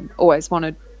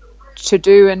wanted to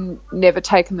do and never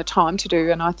taken the time to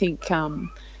do, and I think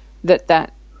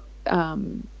that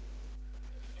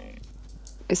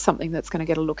is something that's going to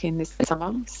get a look in this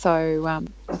summer. So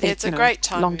I think it's a great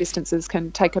time. Long distances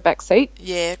can take a back seat.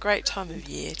 Yeah, great time of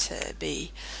year to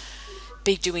be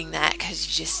doing that, because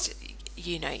you just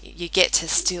you get to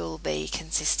still be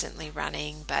consistently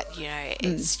running, but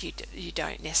it's you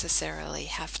don't necessarily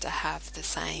have to have the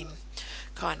same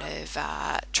kind of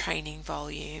training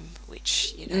volume,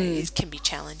 which can be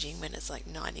challenging when it's like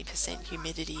 90%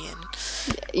 humidity and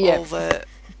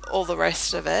all the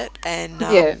rest of it, and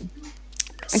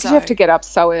because you have to get up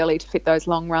so early to fit those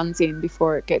long runs in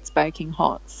before it gets baking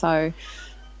hot. So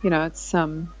it's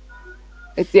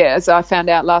as I found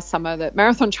out last summer, that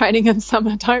marathon training and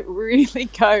summer don't really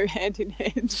go hand in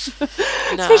hand,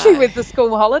 especially with the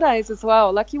school holidays as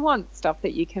well. Like, you want stuff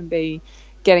that you can be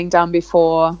getting done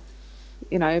before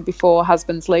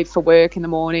husbands leave for work in the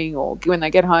morning, or when they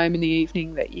get home in the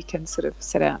evening, that you can sort of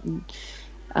set out and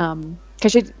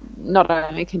because not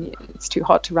only it's too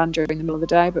hot to run during the middle of the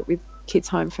day, but with kids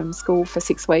home from school for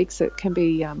 6 weeks, it can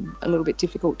be a little bit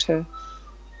difficult to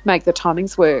make the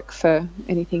timings work for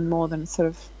anything more than sort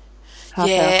of half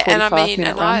hour, 45 and I mean,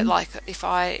 minute and run. I if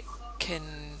I can,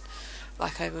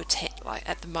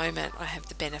 at the moment I have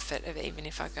the benefit of, even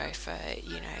if I go for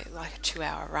like a 2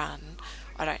 hour run,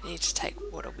 I don't need to take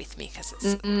water with me because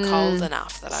it's cold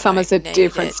enough that Summer's I don't a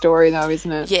different story though,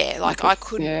 isn't it? Yeah, like I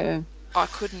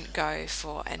couldn't go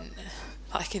for, and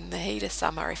like in the heat of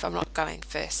summer, if I'm not going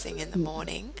first thing in the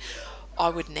morning, I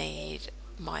would need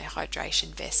my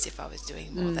hydration vest if I was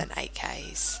doing more than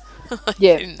 8Ks.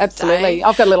 Yeah, absolutely.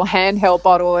 I've got a little handheld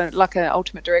bottle, like an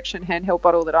Ultimate Direction handheld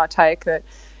bottle that I take, that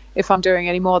if I'm doing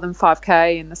any more than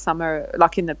 5K in the summer,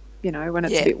 like in the when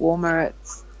it's a bit warmer,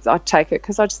 I take it,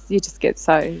 because you just get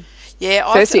so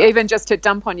thirsty, even just to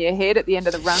dump on your head at the end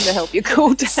of the run to help you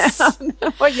cool down.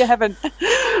 What you haven't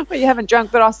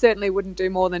drunk. But I certainly wouldn't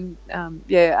do more than 8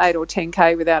 or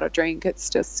 10K without a drink. It's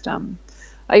just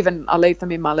I leave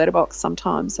them in my letterbox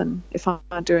sometimes, and if I'm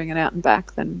doing an out and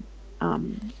back, then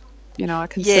I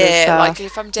can sort of like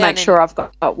if I'm down make sure I've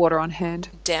got water on hand.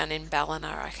 Down in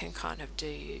Ballina, I can kind of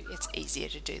it's easier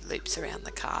to do loops around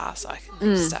the car, so I can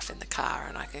leave stuff in the car,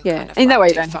 and I can kind of and that way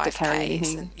you do don't have to carry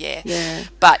anything.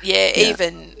 But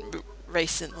even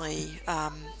recently, I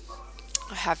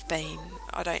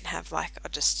don't have I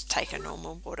just take a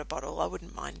normal water bottle. I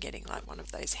wouldn't mind getting like one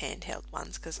of those handheld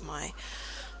ones, because my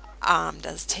arm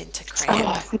does tend to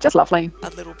cramp. It's just lovely. A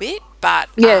little bit, but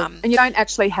and you don't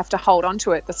actually have to hold on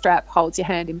to it. The strap holds your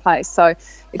hand in place, so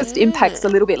it just impacts a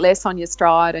little bit less on your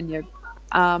stride and your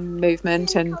arm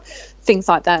movement and things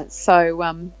like that. So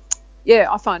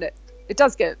I find it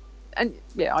does get, and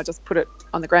I just put it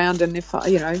on the ground, and if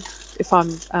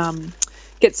I'm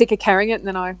get sick of carrying it, and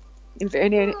then I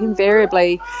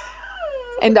invariably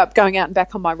end up going out and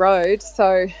back on my road,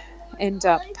 so end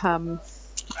up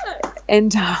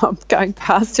going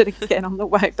past it again on the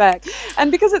way back.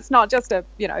 And because it's not just a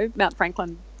Mount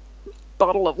Franklin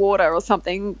bottle of water or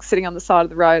something sitting on the side of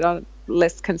the road, I'm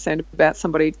less concerned about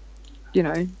somebody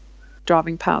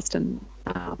driving past and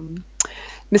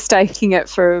mistaking it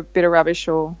for a bit of rubbish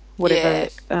or whatever.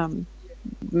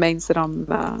 Means that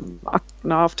I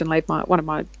often leave one of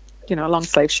my a long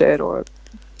sleeve shirt or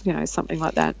something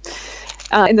like that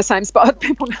in the same spot.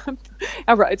 People know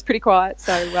our road's pretty quiet,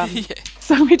 so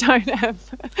so we don't have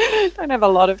a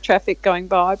lot of traffic going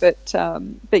by. But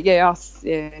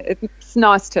it's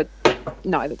nice to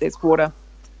know that there's water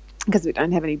because we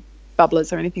don't have any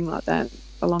bubblers or anything like that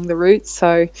along the route.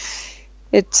 So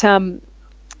it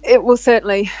will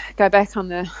certainly go back on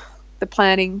the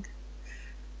planning,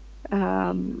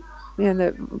 the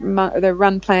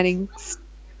run planning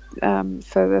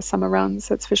for the summer runs.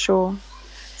 That's for sure.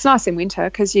 It's nice in winter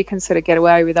because you can sort of get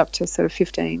away with up to sort of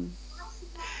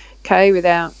 15k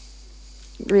without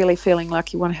really feeling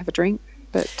like you want to have a drink.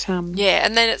 But and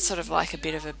then it's sort of like a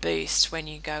bit of a boost when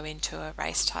you go into a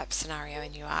race type scenario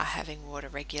and you are having water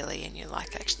regularly and you're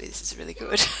like, actually, this is really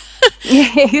good.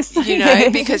 Yes.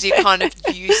 Because you're kind of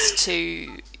used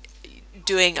to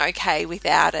doing okay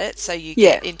without it, so you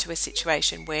get into a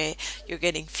situation where you're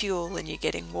getting fuel and you're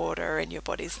getting water and your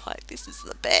body's like, this is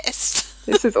the best.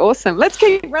 This is awesome. Let's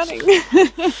keep running.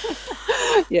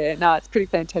 It's pretty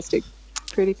fantastic.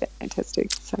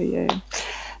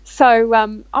 So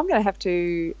I'm going to have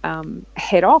to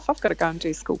head off. I've got to go and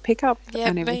do school pickup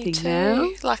and everything me too. now.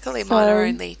 Luckily, mine are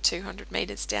only 200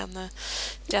 metres down the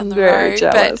very road.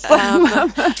 Jealous.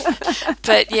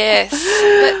 But yes,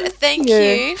 but thank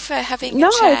you for having a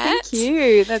chat. No, thank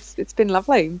you. It's been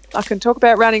lovely. I can talk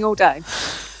about running all day.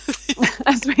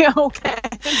 As we all can,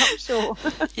 I'm sure.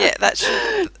 Yeah, that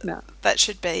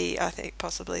should be, I think,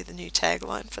 possibly the new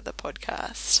tagline for the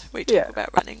podcast. We talk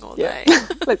about running all day.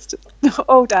 Let's just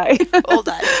all day. All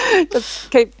day.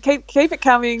 Just keep it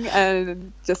coming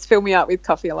and just fill me up with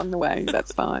coffee along the way.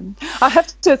 That's fine. I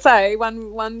have to say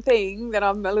one thing that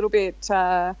I'm a little bit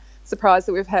surprised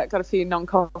that we've got a few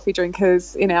non-coffee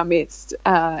drinkers in our midst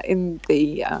in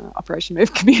the Operation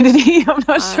Move community. I'm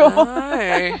not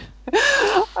sure.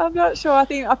 I'm not sure. I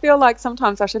feel like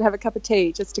sometimes I should have a cup of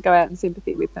tea just to go out in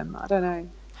sympathy with them. I don't know.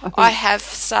 I have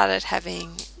started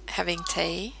having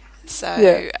tea.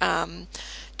 So I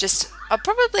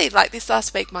probably, like this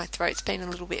last week, my throat's been a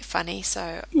little bit funny.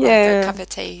 So a cup of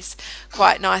tea's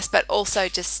quite nice. But also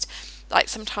just like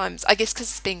sometimes, I guess because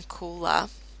it's been cooler,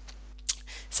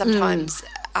 sometimes,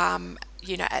 at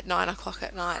 9 o'clock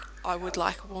at night, I would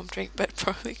like a warm drink, but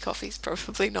probably coffee's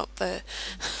probably not the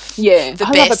I best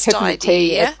love a peppermint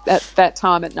tea idea at that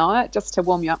time at night, just to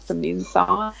warm you up from the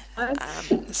inside.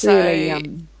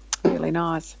 Really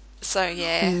nice. So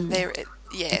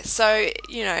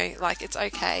like it's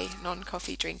okay,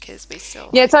 non-coffee drinkers, we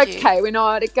still it's okay. We're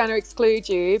not going to exclude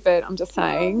you, but I'm just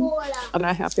saying, I don't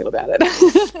know how I feel about it.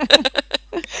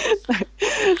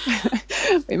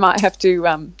 we might have to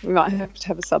have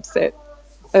a subset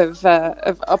of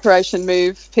Operation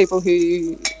Move people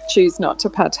who choose not to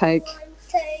partake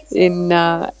in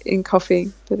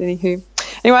coffee. But anyway,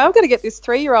 I've got to get this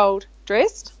 3-year-old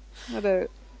dressed. I had a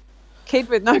kid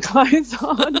with no clothes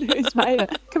on who's made a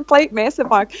complete mess of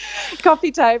my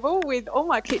coffee table with all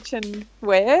my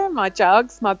kitchenware, my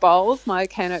jugs, my bowls, my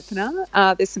can opener.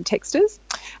 There's some texters,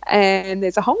 and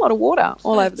there's a whole lot of water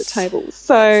all over the table.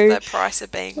 So that's the price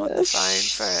of being on the phone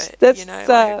for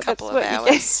a couple of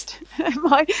hours.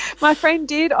 My friend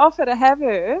did offer to have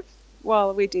her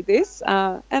while we did this,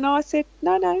 and I said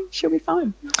no, she'll be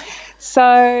fine.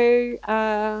 So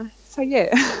I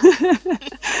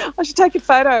should take a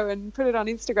photo and put it on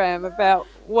Instagram about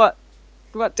what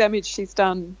damage she's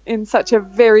done in such a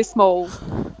very small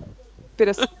bit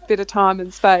of time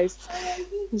and space,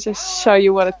 and just show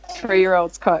you what a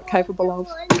 3-year-old's quite capable of.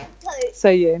 So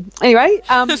anyway,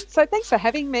 so thanks for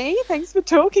having me. Thanks for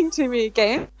talking to me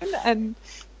again and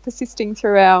persisting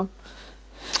through our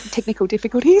technical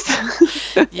difficulties.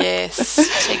 Yes,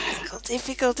 technical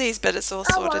difficulties, but it's all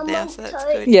sorted now, so that's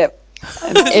good. Yep.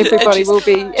 And everybody will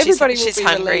be she's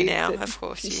hungry now, of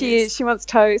course. She is. She wants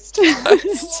toast.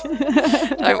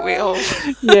 Don't we all?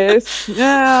 Yes.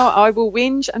 No, I will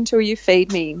whinge until you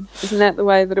feed me. Isn't that the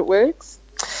way that it works?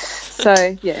 So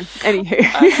anywho.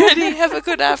 Alrighty, have a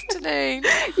good afternoon.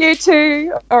 You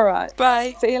too. All right.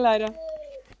 Bye. See you later.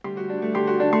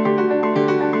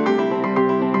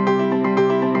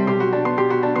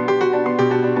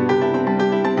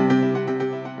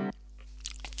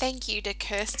 Thank you to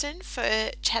Kirsten for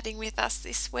chatting with us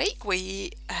this week.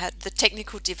 We had the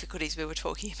technical difficulties we were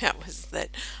talking about was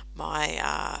that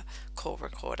my call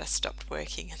recorder stopped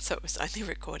working, and so it was only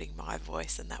recording my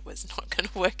voice, and that was not going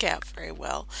to work out very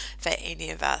well for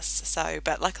any of us.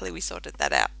 But luckily we sorted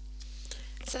that out.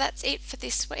 So that's it for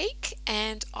this week,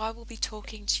 and I will be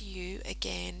talking to you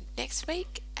again next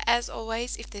week. As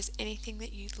always, if there's anything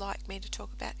that you'd like me to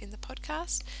talk about in the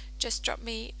podcast, just drop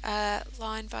me a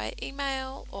line via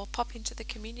email or pop into the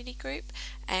community group,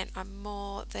 and I'm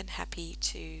more than happy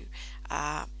to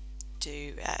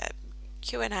do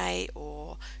Q&A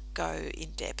or go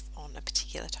in depth on a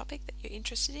particular topic that you're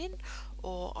interested in,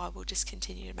 or I will just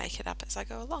continue to make it up as I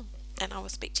go along. And I will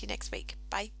speak to you next week.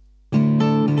 Bye.